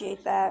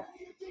appreciate that.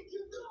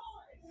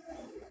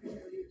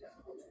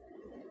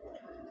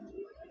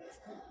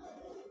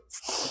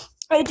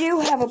 I do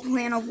have a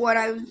plan of what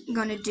I'm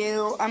going to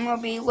do. I'm going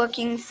to be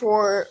looking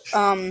for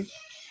an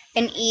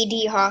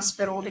ED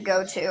hospital to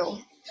go to.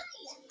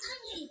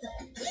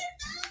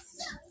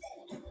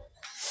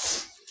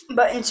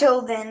 But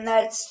until then,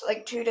 that's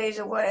like 2 days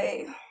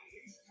away.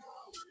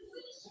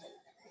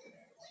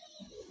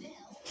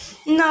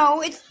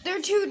 No, they're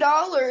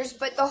 $2,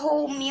 but the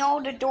whole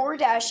meal to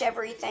DoorDash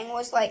everything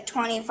was like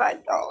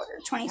 $25, $26.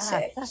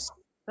 God, that's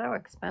so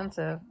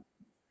expensive.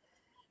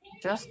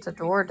 Just to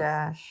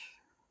DoorDash.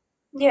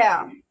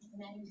 Yeah.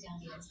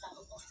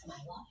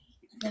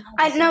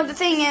 I know the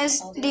thing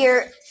is,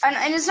 dear,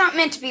 and it's not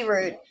meant to be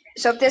rude.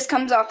 So if this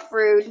comes off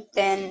rude,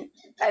 then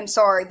I'm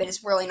sorry, but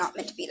it's really not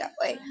meant to be that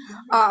way.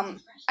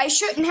 I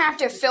shouldn't have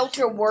to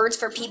filter words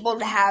for people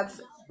to have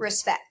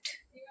respect.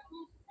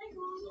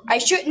 I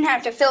shouldn't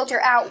have to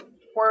filter out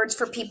words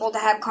for people to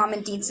have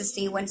common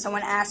decency when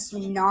someone asks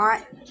me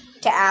not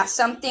to ask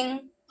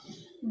something,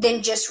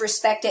 then just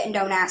respect it and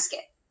don't ask it.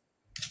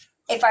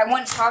 If I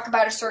want to talk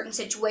about a certain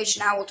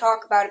situation, I will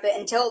talk about it, but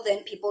until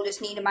then, people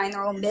just need to mind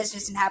their own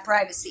business and have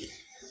privacy.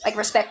 Like,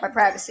 respect my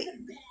privacy.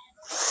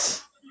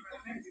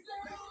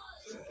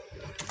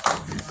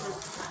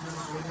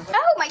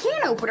 Oh, my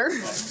can opener.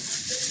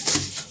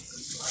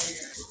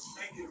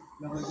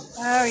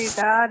 Oh, you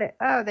got it.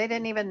 Oh, they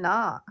didn't even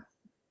knock.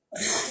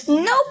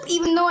 Nope,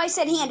 even though I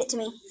said hand it to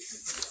me.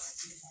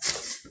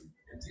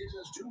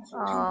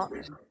 Oh,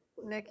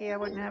 Nikki, I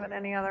wouldn't have it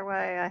any other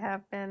way. I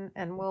have been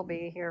and will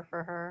be here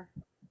for her.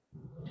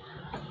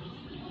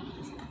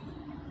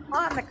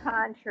 On the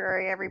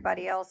contrary,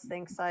 everybody else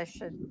thinks I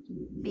should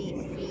beat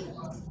feet,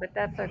 but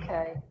that's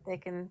okay. They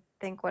can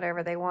think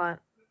whatever they want.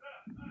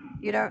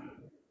 You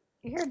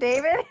hear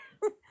David?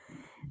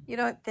 You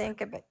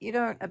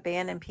don't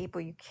abandon people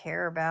you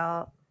care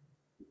about.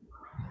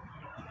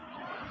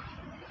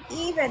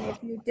 Even if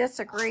you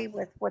disagree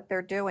with what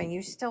they're doing,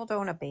 you still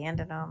don't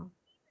abandon them.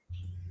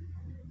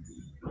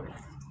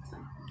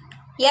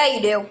 Yeah,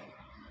 you do.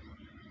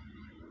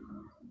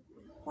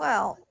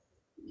 Well,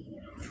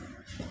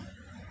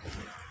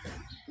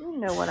 you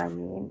know what I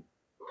mean.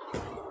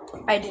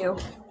 I do.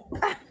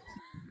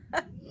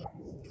 I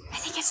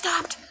think it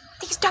stopped. I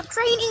think it stopped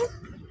raining.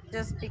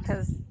 Just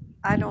because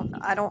I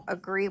don't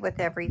agree with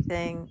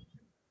everything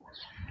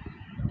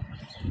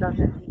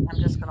doesn't mean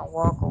I'm just going to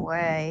walk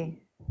away.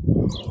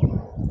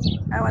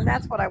 Oh, and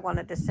that's what I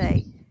wanted to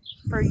say.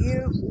 For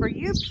you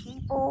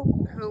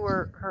people who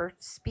are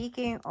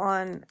speaking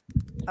on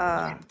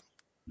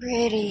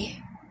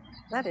Pretty.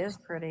 That is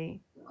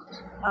pretty.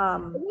 I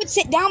would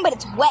sit down, but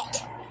it's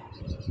wet.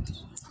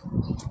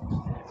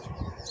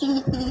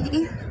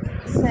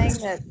 Saying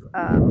that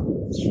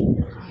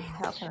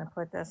how can I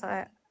put this?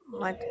 I'm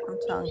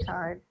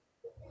tongue-tied.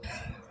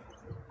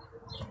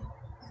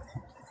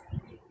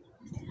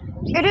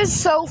 It is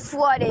so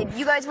flooded.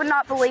 You guys would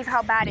not believe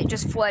how bad it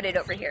just flooded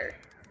over here.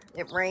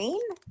 It rained?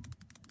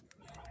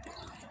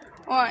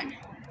 On.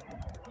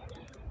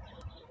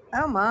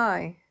 Oh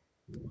my.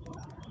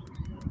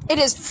 It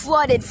is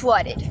flooded.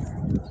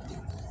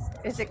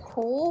 Is it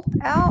cool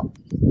out?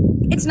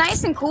 It's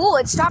nice and cool.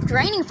 It stopped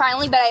raining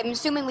finally, but I'm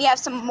assuming we have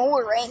some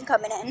more rain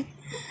coming in.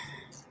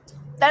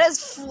 That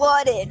is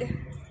flooded.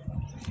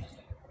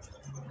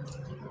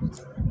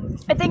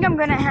 I think I'm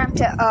gonna have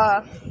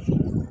to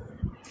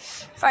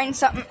find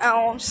something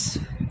else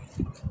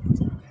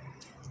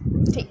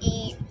to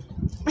eat.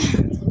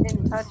 You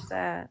didn't touch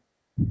that.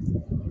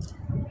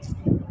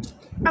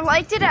 I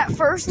liked it at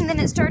first, and then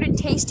it started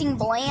tasting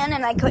bland,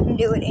 and I couldn't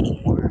do it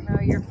anymore. No,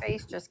 your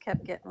face just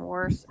kept getting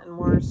worse and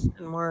worse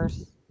and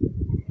worse.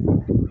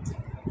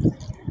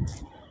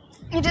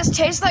 It just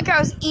tastes like I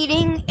was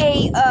eating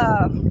a,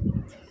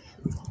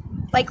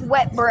 like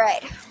wet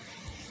bread.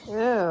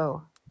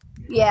 Ew.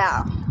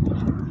 Yeah.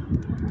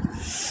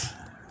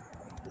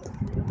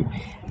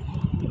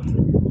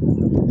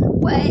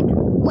 Wet.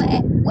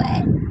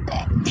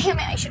 Damn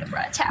it, I should have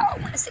brought a towel. I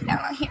want to sit down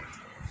on here.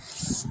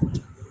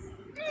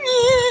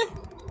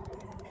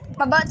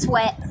 My butt's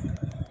wet.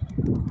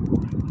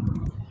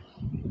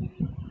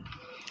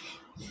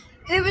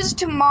 It was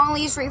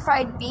tamales,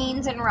 refried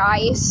beans, and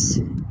rice.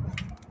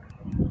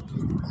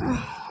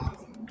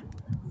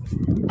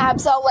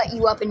 Abs, I'll let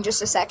you up in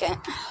just a second.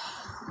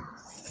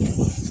 I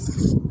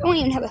don't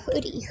even have a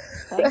hoodie.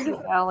 Thank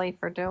you, Ellie,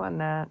 for doing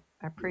that.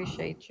 I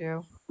appreciate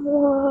you.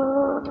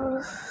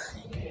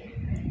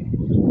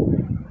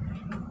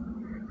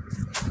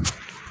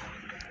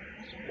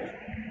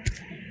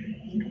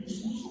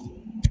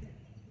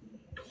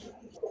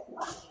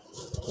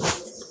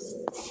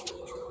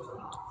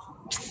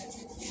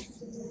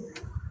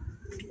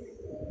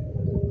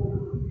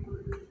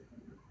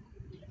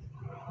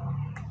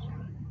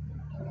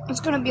 It's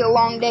gonna be a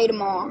long day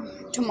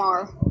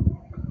tomorrow.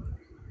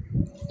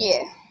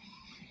 Yeah.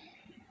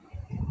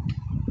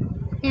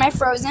 Am I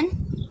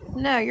frozen?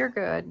 No, you're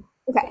good.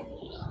 Okay.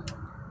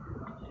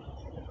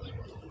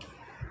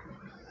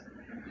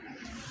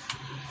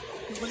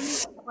 What do you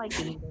like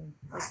eating?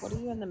 Like, what are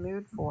you in the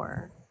mood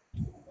for?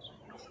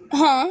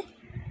 Huh?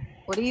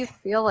 What do you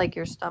feel like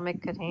your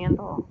stomach could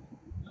handle?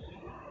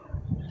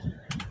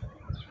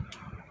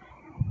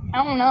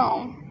 I don't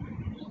know.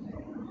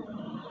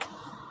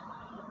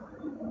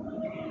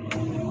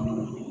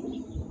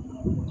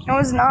 I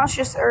was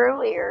nauseous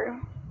earlier.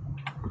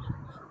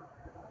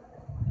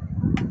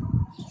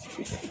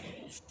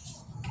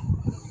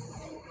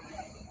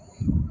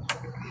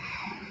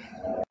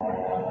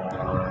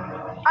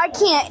 I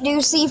can't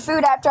do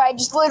seafood after I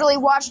just literally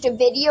watched a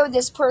video.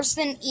 This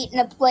person eating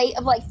a plate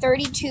of like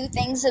 32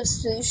 things of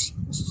sushi.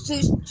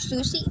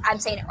 I'm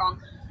saying it wrong.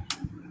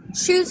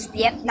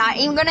 Yep, not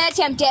even gonna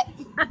attempt it.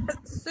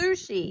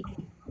 Sushi.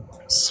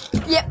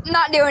 Yep,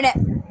 not doing it.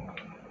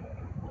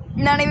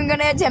 Not even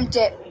gonna attempt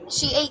it.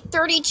 She ate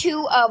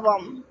 32 of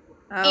them.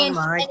 Oh and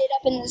my. ended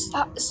up in this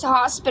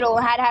hospital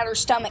and had her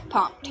stomach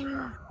pumped.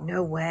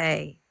 No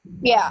way.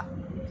 Yeah.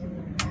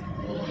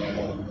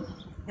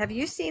 Have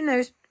you seen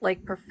those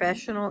like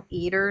professional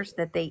eaters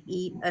that they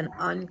eat an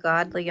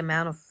ungodly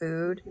amount of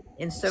food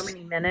in so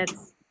many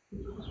minutes?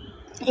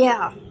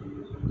 Yeah.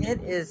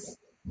 It is,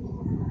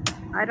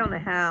 I don't know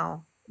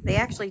how. They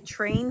actually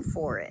train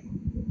for it.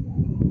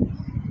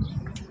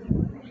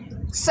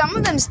 Some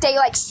of them stay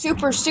like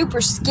super,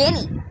 super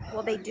skinny.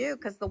 Well, they do,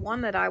 because the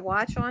one that I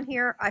watch on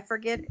here, I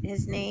forget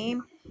his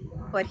name,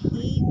 but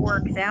he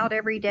works out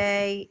every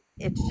day.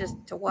 It's just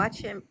to watch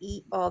him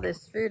eat all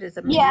this food is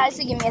amazing. Yeah,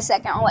 so give me a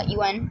second. I'll let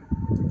you in.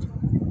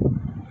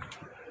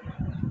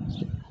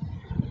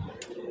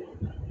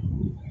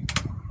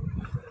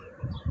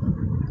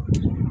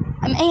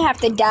 I may have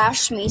to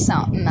dash me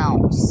something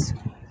else.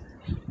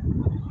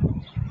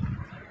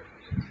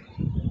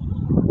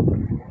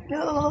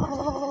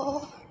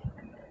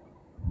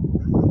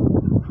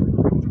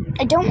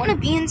 I don't want to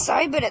be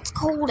inside, but it's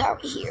cold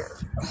out here.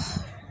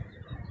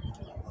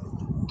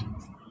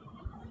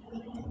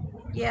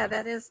 Yeah,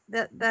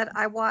 that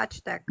I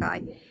watched that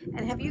guy.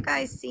 And have you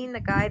guys seen the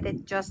guy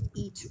that just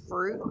eats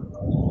fruit?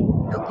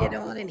 He'll get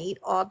on and eat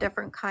all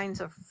different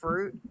kinds of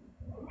fruit.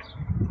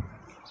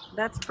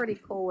 That's pretty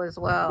cool as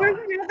well. There's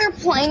another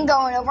plane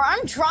going over.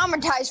 I'm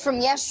traumatized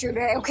from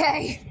yesterday,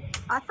 okay?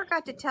 I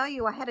forgot to tell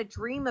you, I had a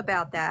dream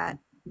about that.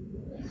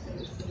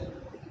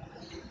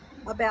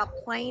 About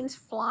planes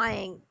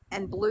flying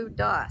and blue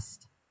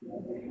dust.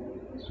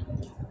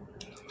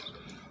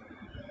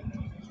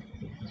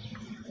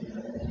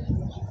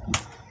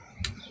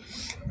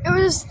 It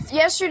was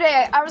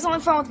yesterday. I was on the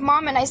phone with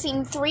Mom and I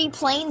seen 3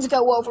 planes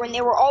go over and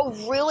they were all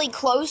really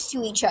close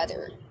to each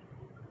other.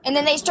 And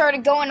then they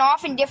started going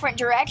off in different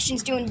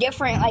directions, doing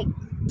different like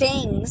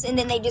things, and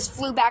then they just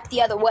flew back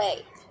the other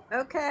way.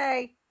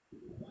 Okay.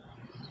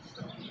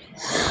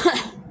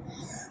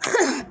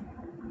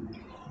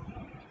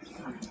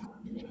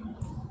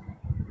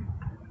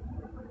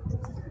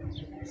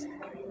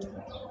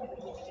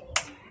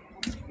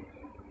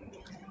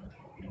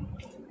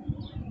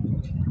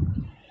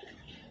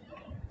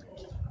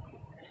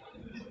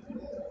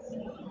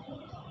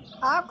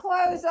 I'll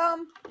close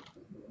them.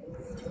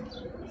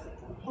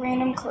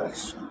 Random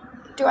question.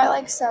 Do I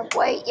like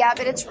Subway? Yeah,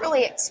 but it's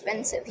really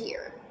expensive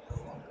here.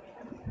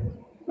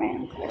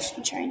 Random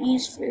question.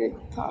 Chinese food,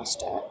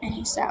 pasta,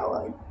 any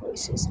salad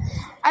places.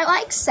 I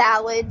like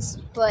salads,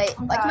 but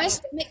like my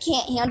stomach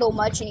can't handle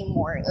much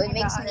anymore. It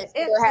makes me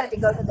either have to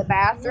go to the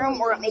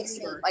bathroom or it makes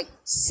me like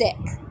sick.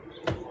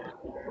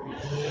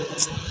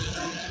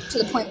 To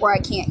the point where I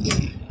can't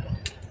eat.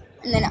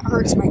 And then it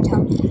hurts my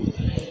tummy.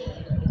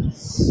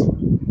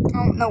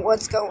 I don't know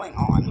what's going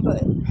on,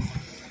 but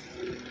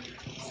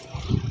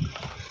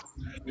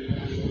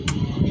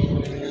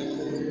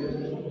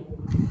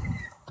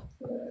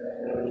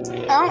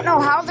I don't know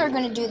how they're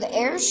going to do the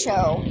air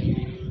show.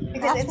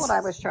 Because That's what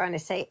I was trying to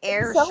say.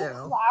 Air it's so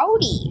show.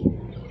 cloudy.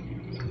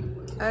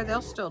 Oh,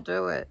 they'll still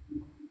do it.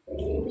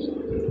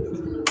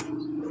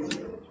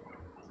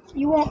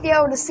 You won't be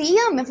able to see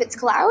them if it's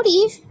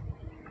cloudy.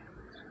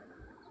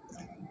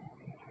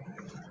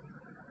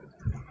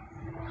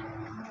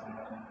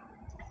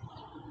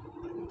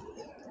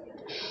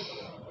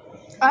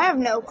 I have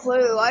no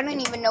clue. I don't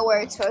even know where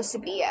it's supposed to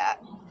be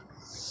at.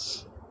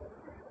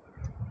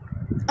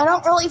 I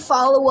don't really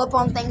follow up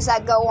on things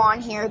that go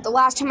on here. The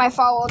last time I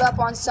followed up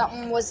on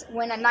something was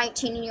when a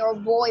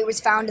 19-year-old boy was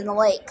found in the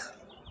lake.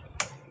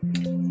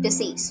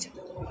 Deceased.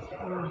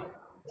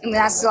 And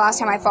that's the last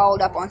time I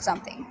followed up on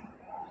something.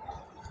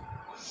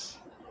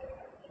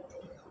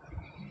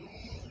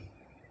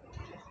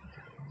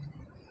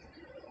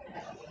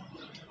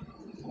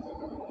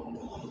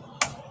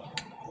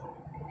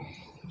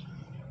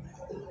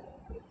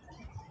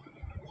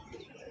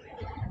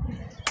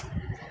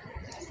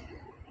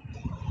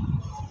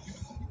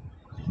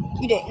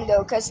 You didn't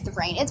go because of the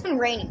rain. It's been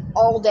raining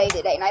all day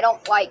today, and I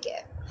don't like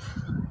it.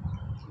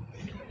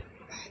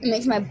 It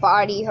makes my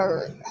body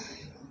hurt.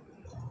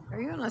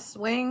 Are you on a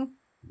swing?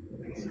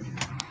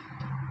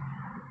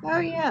 Oh,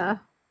 yeah.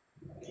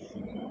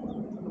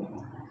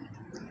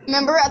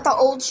 Remember at the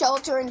old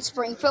shelter in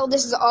Springfield,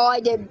 this is all I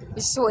did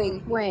was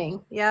swing.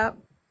 Swing. Yep.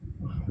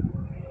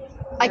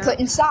 I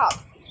couldn't stop.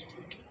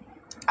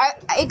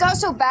 It got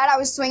so bad, I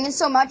was swinging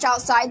so much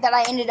outside that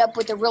I ended up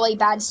with a really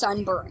bad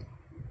sunburn.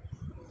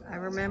 I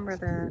remember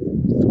that.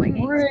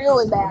 Swinging.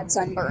 Really bad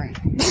sunburn.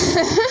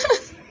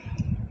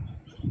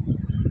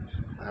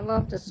 I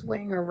love to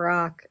swing or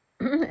rock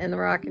in the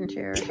rocking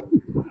chair.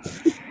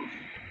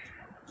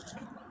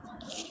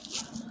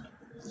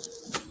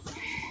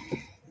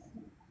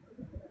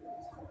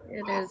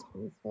 It is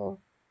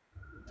peaceful.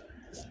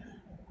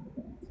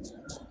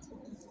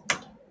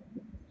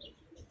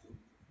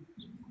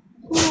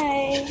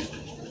 Yay.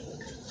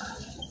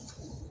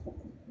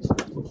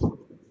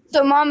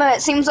 So, Mama,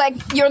 it seems like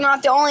you're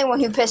not the only one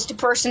who pissed a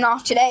person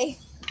off today.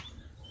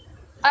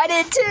 I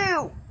did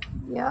too.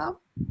 Yep.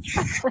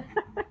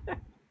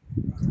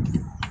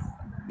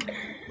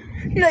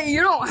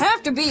 You don't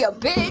have to be a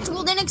bitch.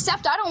 Well, then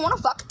accept I don't want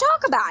to fucking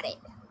talk about it.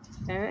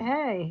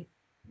 Hey,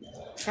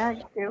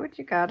 gotta do what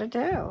you gotta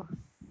do.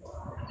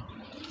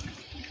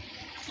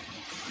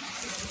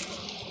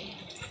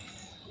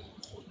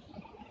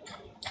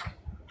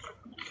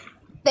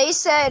 They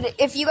said,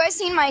 if you guys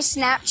seen my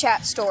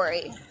Snapchat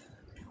story,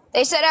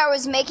 they said I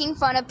was making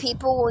fun of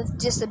people with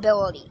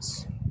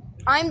disabilities.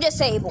 I'm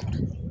disabled.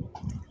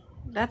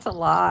 That's a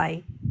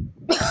lie.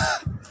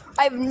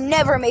 I've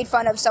never made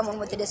fun of someone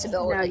with a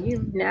disability. No,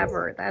 you've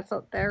never.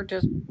 They're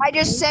just. I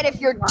just said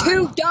if you're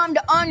too dumb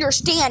to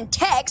understand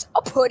text,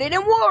 I'll put it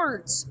in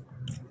words.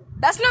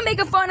 That's not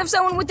making fun of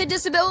someone with a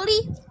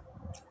disability.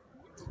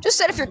 Just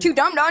said if you're too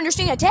dumb to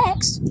understand a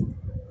text,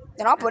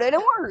 then I'll put it in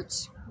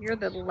words. You're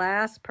the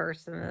last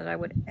person that I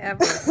would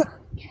ever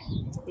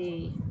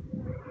see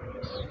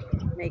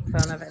make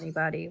fun of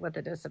anybody with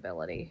a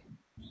disability.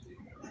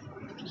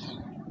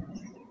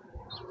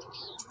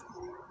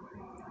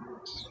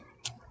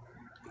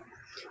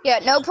 Yeah,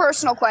 no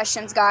personal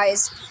questions,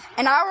 guys.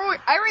 And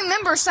I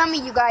remember some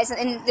of you guys,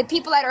 and the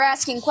people that are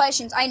asking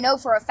questions, I know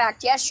for a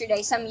fact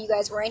yesterday some of you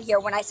guys were in here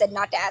when I said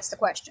not to ask the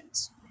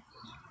questions.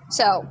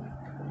 So,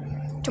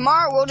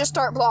 tomorrow we'll just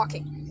start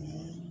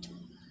blocking.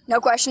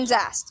 No questions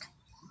asked.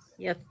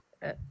 Yes.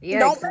 Don't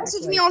exactly.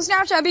 message me on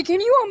Snapchat, but can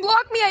you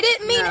unblock me? I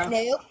didn't mean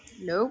it.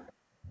 Nope.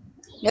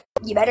 Nope.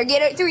 You better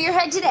get it through your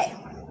head today.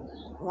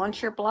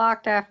 Once you're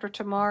blocked after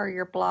tomorrow,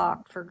 you're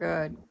blocked for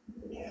good.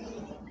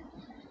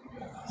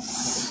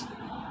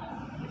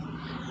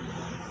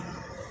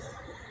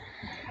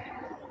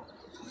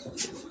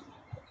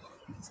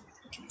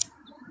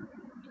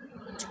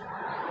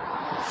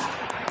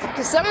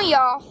 Because some of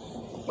y'all,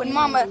 when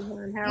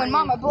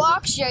Mama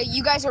blocks you,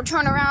 you guys will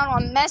turn around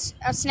on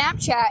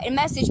Snapchat and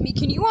message me,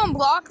 can you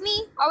unblock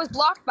me? I was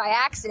blocked by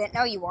accident.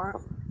 No, you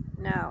weren't.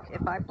 No,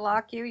 if I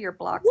block you, you're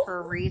blocked for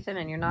a reason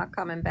and you're not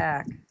coming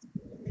back.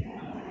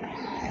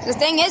 The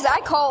thing is, I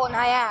call and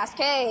I ask,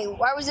 hey,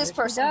 why was this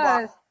person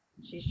blocked?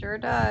 She sure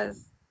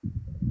does.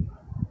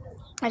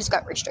 I just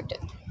got restricted.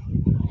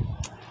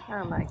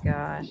 Oh my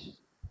gosh.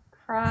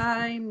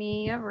 Cry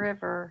me a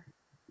river.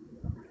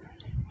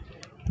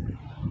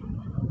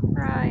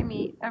 Cry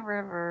me a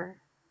river.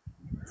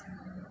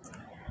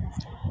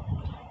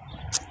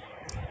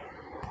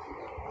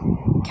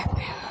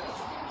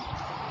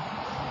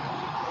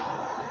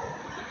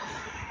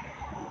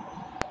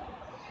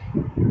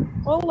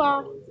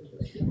 Hola.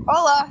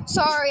 Hola.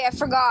 Sorry, I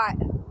forgot.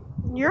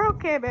 You're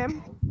okay,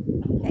 babe.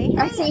 Hey,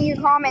 I seen your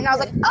comment and I was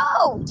like,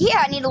 oh,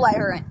 yeah, I need to let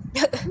her in.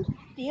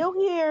 Still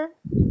here.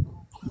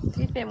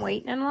 she's been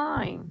waiting in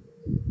line.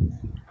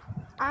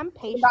 I'm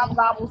patient. Gobble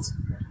gobbles.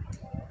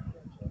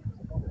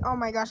 Oh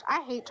my gosh,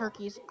 I hate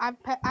turkeys.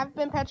 I've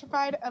been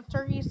petrified of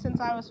turkeys since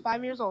I was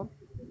 5 years old.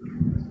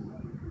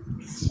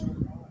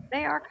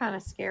 They are kind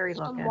of scary And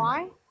looking.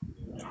 why?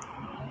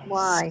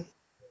 Why?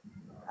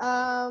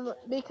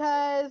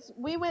 Because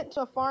we went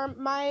to a farm.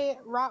 My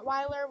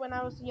Rottweiler, when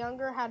I was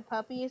younger, had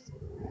puppies,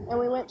 and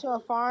we went to a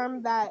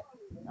farm that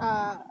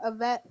a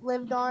vet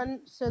lived on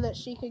so that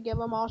she could give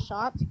them all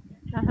shots.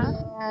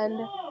 And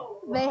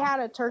they had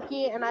a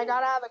turkey, and I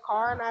got out of the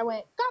car and I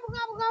went gobble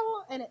gobble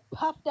gobble, and it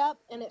puffed up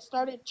and it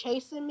started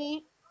chasing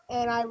me,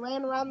 and I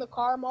ran around the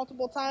car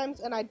multiple times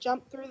and I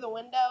jumped through the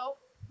window,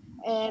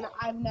 and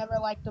I've never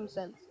liked them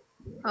since.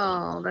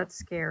 Oh, that's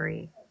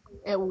scary.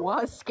 It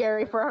was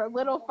scary for a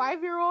little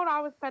 5-year-old. I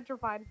was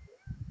petrified.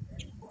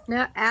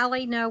 No,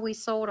 Allie, no, we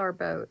sold our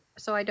boat,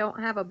 so I don't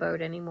have a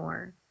boat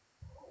anymore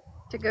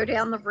to go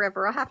down the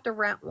river. I'll have to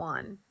rent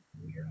one.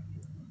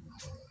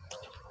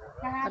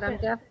 But I'm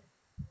deaf.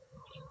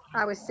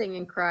 I was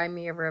singing "Cry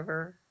Me a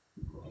River."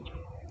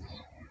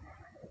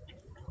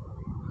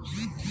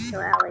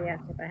 So Allie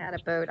asked if I had a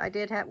boat.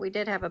 We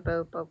did have a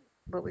boat,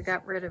 but we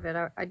got rid of it.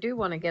 I do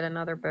want to get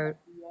another boat.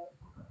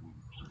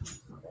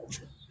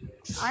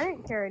 I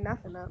didn't carry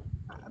nothing up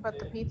but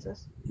the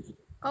pizzas.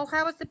 Oh,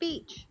 how was the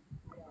beach?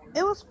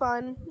 It was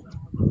fun.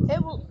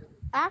 It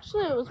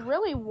was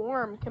really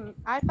warm.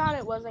 I thought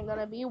it wasn't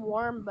gonna be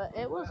warm, but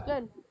it was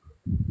good.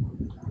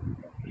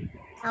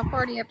 How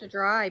far do you have to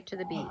drive to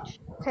the beach?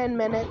 10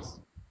 minutes.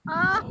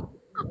 Oh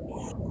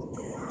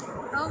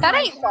That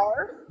ain't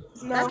far.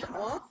 No, That's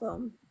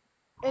awesome.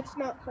 it's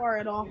not far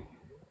at all.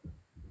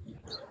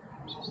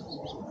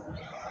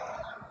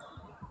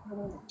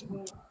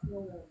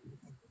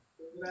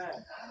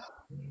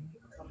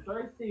 I'm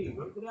thirsty.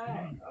 Look at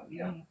that.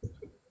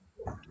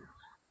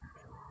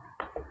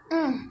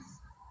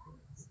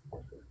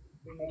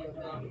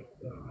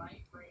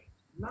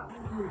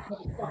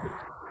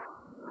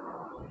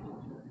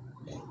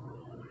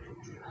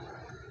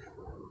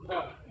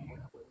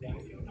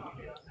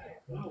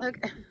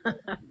 Okay.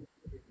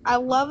 I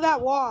love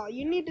that wall.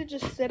 You need to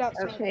just sit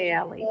outside. Okay,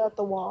 Allie. At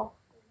the wall.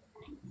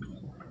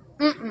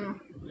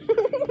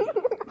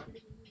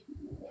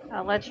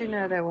 I'll let you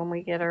know though when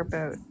we get our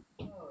boat.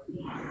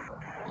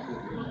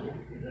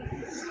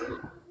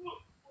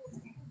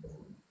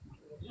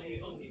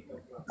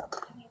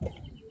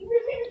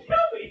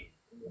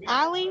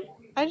 Allie,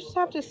 I just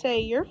have to say,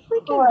 you're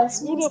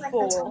freaking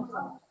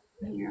beautiful.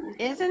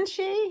 Isn't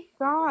she?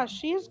 Gosh,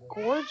 she is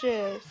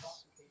gorgeous.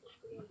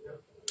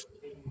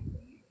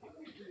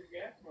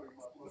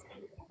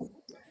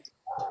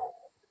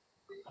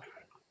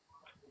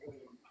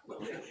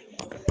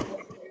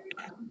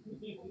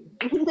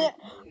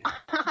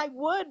 I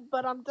would,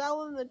 but I'm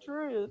telling the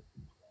truth.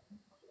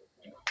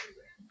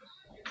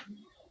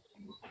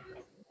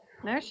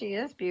 No, she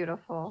is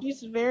beautiful.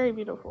 She's very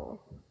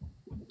beautiful.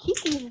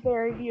 Kiki's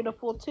very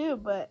beautiful too,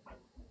 but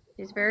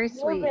She's very you're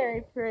sweet.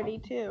 very pretty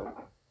too.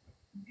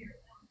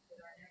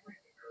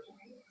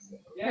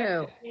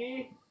 Who?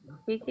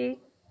 Kiki?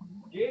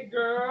 Yeah,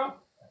 girl.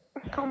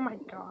 Oh my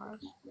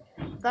gosh.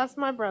 That's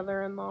my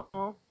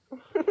brother-in-law.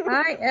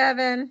 Hi,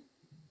 Evan.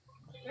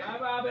 Hi,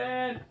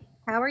 Robin.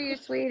 How are you,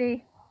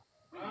 sweetie?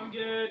 I'm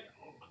good.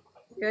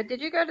 Good.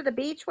 Did you go to the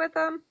beach with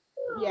them?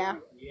 Yeah.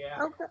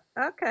 Yeah.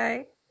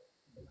 Okay.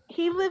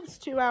 He lives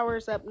 2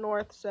 hours up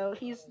north, so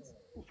he's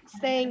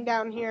staying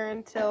down here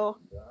until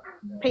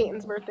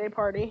Peyton's birthday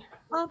party.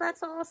 Oh,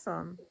 that's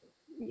awesome.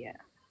 Yeah.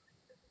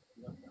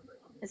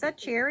 Is that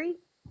cherry?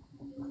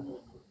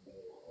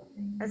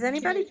 Has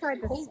anybody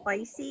tried the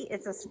spicy?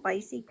 It's a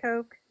spicy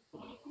Coke.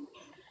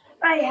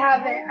 I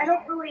haven't. I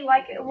don't really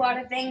like a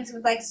lot of things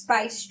with like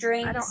spice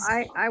drinks.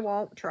 I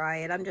won't try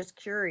it. I'm just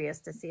curious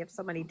to see if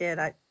somebody did.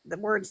 The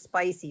word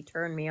spicy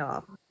turned me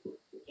off.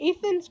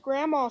 Ethan's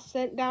grandma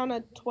sent down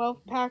a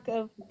 12-pack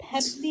of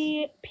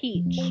Pepsi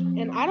Peach,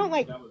 and I don't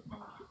like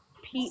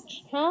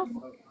peach, huh?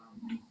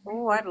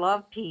 Oh, I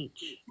love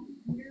peach,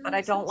 but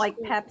I don't like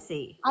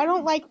Pepsi. I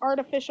don't like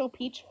artificial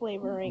peach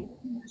flavoring.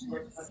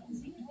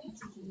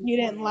 You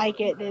didn't like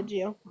it, did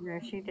you? No,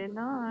 she did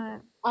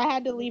not. I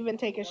had to leave and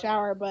take a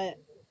shower, but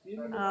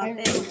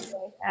Thanks,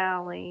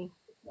 Allie.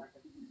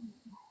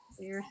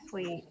 You're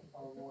sweet.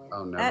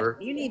 Oh, never.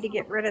 You need to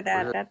get rid of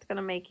that. That's going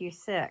to make you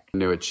sick.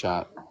 Knew a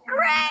chat.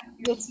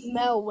 the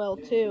smell will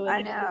too.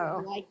 I know.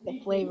 I like the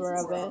flavor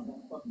of it.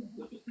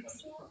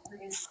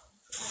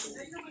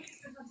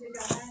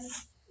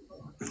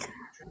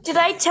 Did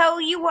I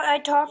tell you what I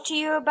talked to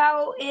you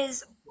about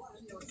is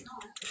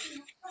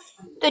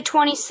the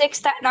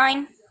 26th at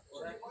 9?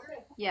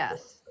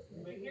 Yes.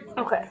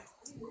 Okay.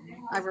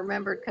 I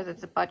remembered because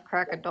it's a butt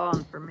crack of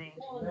dawn for me.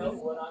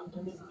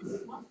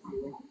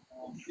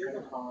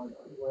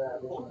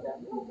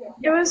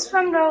 It was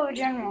from Dollar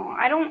General.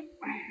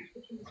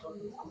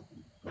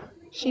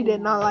 She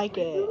did not like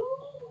it.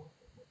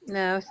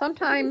 No,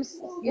 sometimes.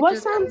 What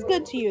sounds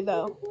good to you,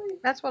 though?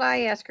 That's what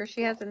I asked her.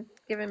 She hasn't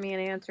given me an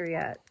answer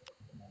yet.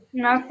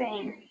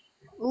 Nothing.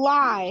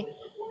 Lie.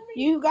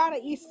 You gotta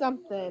eat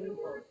something.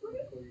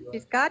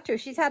 She's got to.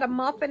 She's had a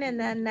muffin and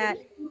then that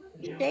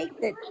shake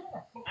that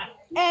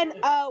And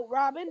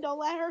Robin, don't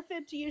let her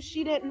fib to you.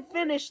 She didn't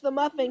finish the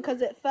muffin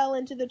because it fell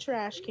into the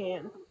trash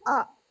can.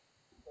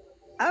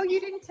 Oh, you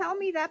didn't tell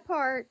me that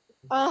part.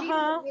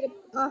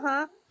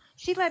 Uh-huh.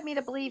 She led me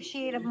to believe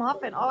she ate a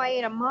muffin. Oh, I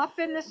ate a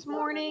muffin this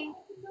morning.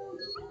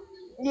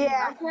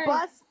 Yeah, Okay.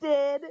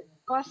 busted.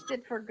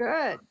 Busted for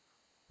good.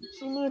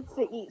 She needs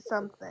to eat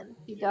something.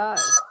 She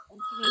does.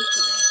 She needs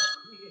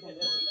to.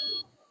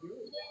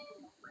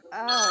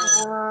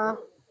 Oh,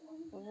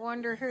 I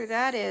wonder who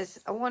that is.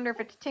 I wonder if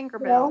it's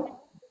Tinkerbell.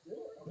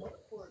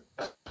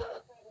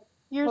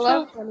 You're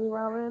Hello? so funny,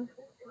 Robin.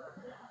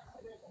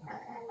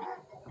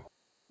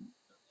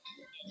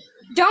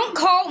 Don't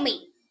call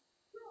me,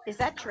 Is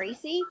that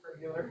Tracy?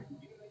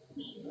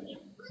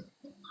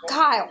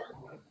 Kyle.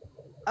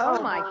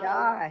 Oh my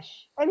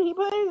gosh. And he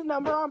put his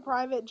number on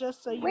private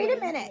just so you Wait a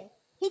wouldn't minute. know.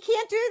 He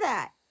can't do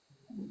that.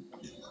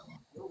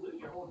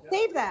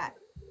 Save that.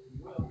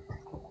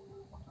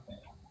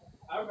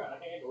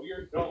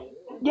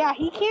 Yeah,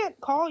 he can't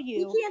call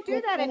you. He can't do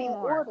with that the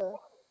anymore. Order.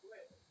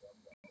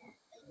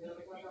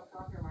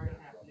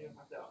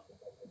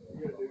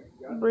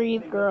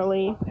 Breathe,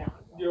 girly.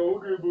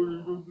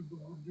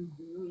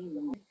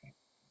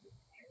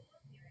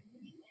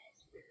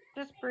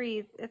 Just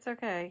breathe. It's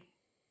okay.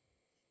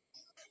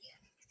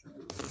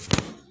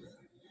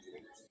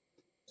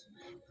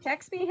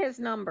 Text me his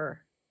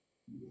number.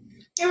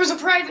 It was a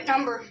private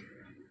number.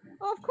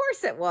 Oh, of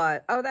course it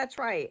was. Oh, that's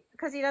right.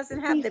 Because he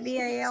doesn't have the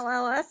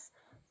BALLS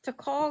to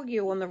call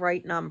you on the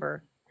right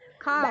number.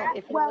 Kyle,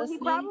 if you're listening.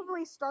 He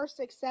probably star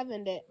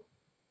 6-7'd it.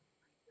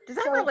 Does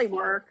that really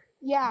work?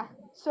 Yeah,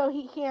 so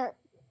he can't.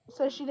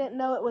 So she didn't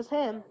know it was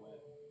him.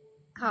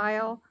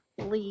 Kyle,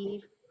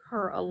 leave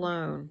her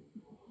alone.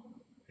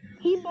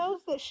 He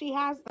knows that she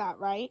has that,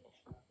 right?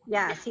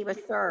 Yes, he was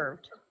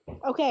served.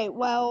 Okay,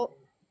 well.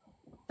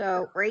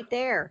 So right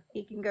there,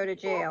 he can go to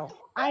jail.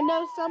 I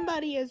know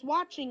somebody is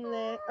watching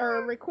this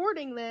or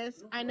recording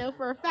this. I know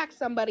for a fact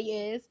somebody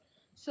is.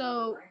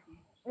 So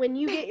when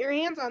you get your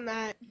hands on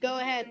that, go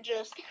ahead and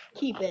just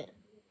keep it.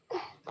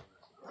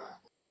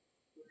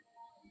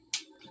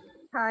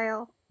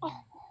 Kyle,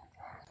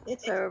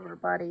 it's over,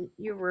 buddy.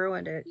 You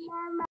ruined it.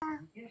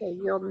 So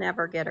you'll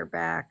never get her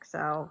back,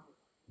 so.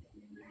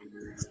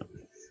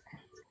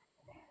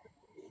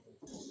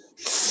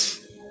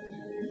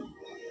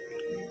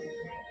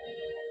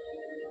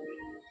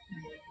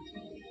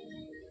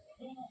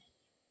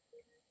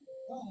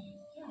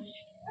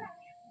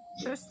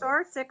 So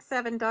star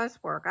 6-7 does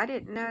work. I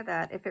didn't know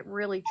that, if it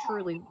really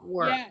truly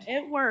worked. Yeah,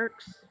 it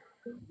works.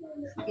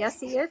 Yes,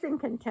 he is in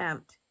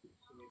contempt.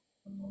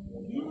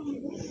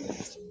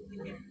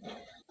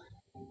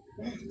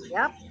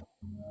 Yep.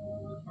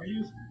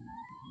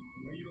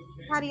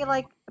 How do you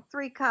like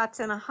 3 cots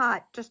in a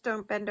hot? Just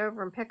don't bend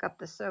over and pick up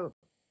the soap.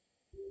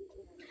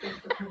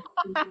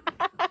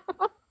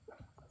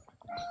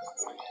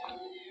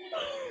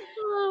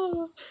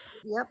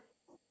 Yep.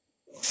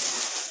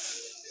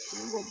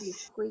 You will be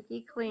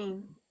squeaky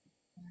clean.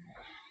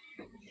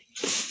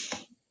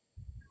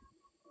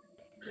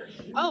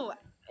 Oh,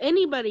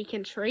 anybody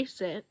can trace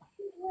it.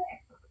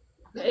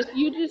 If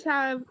you just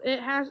have,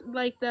 it has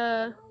like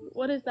the,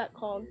 what is that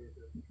called?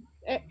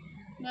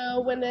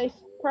 No, when a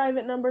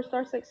private number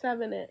star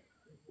 6-7 it,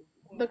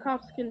 the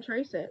cops can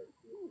trace it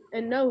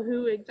and know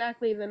who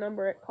exactly the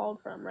number it called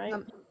from, right?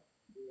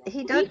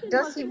 He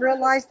does he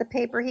realize the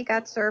paper he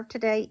got served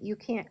today, you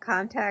can't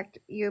contact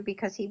you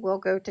because he will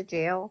go to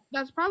jail?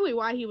 That's probably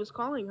why he was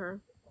calling her.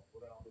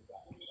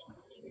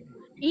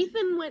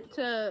 Ethan went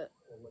to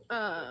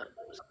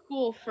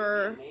school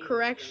for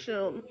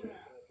correctional.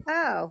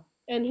 Oh.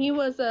 And he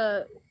was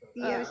a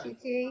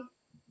DOCT?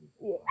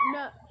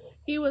 No,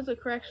 he was a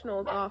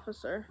correctional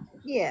officer.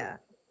 Yeah.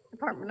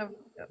 Department of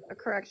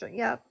Correction.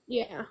 Yep.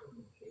 Yeah.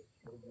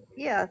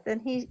 Yeah,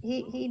 then he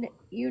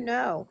you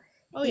know.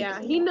 Oh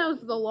yeah, he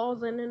knows the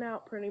laws in and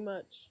out pretty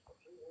much.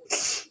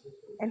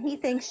 And he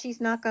thinks she's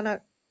not going to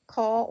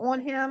call on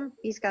him.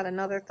 He's got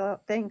another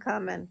thing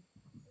coming.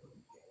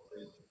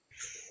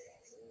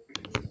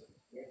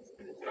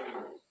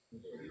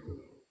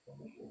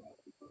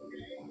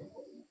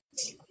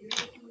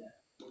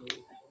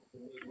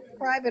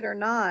 Private or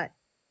not,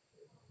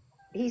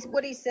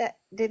 what he said.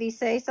 Did he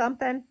say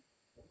something?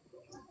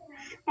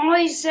 All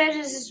he said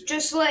is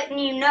just letting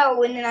you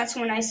know, and then that's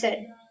when I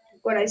said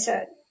what I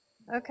said.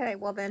 Okay,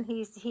 well then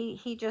he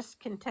just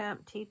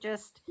contempt. He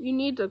just. You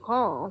need to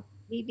call.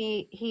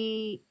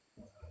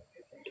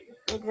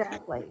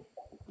 Exactly.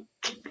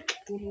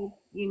 You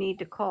need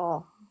to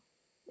call.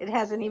 It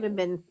hasn't even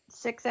been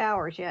 6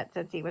 hours yet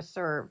since he was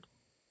served.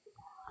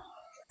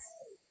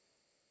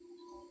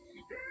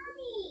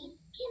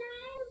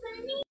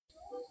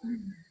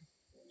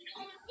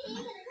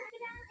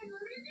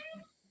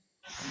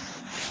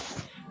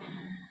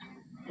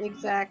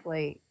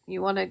 Exactly.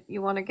 You want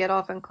to get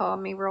off and call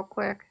me real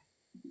quick?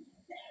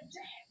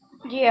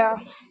 Yeah.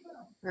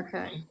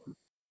 Okay.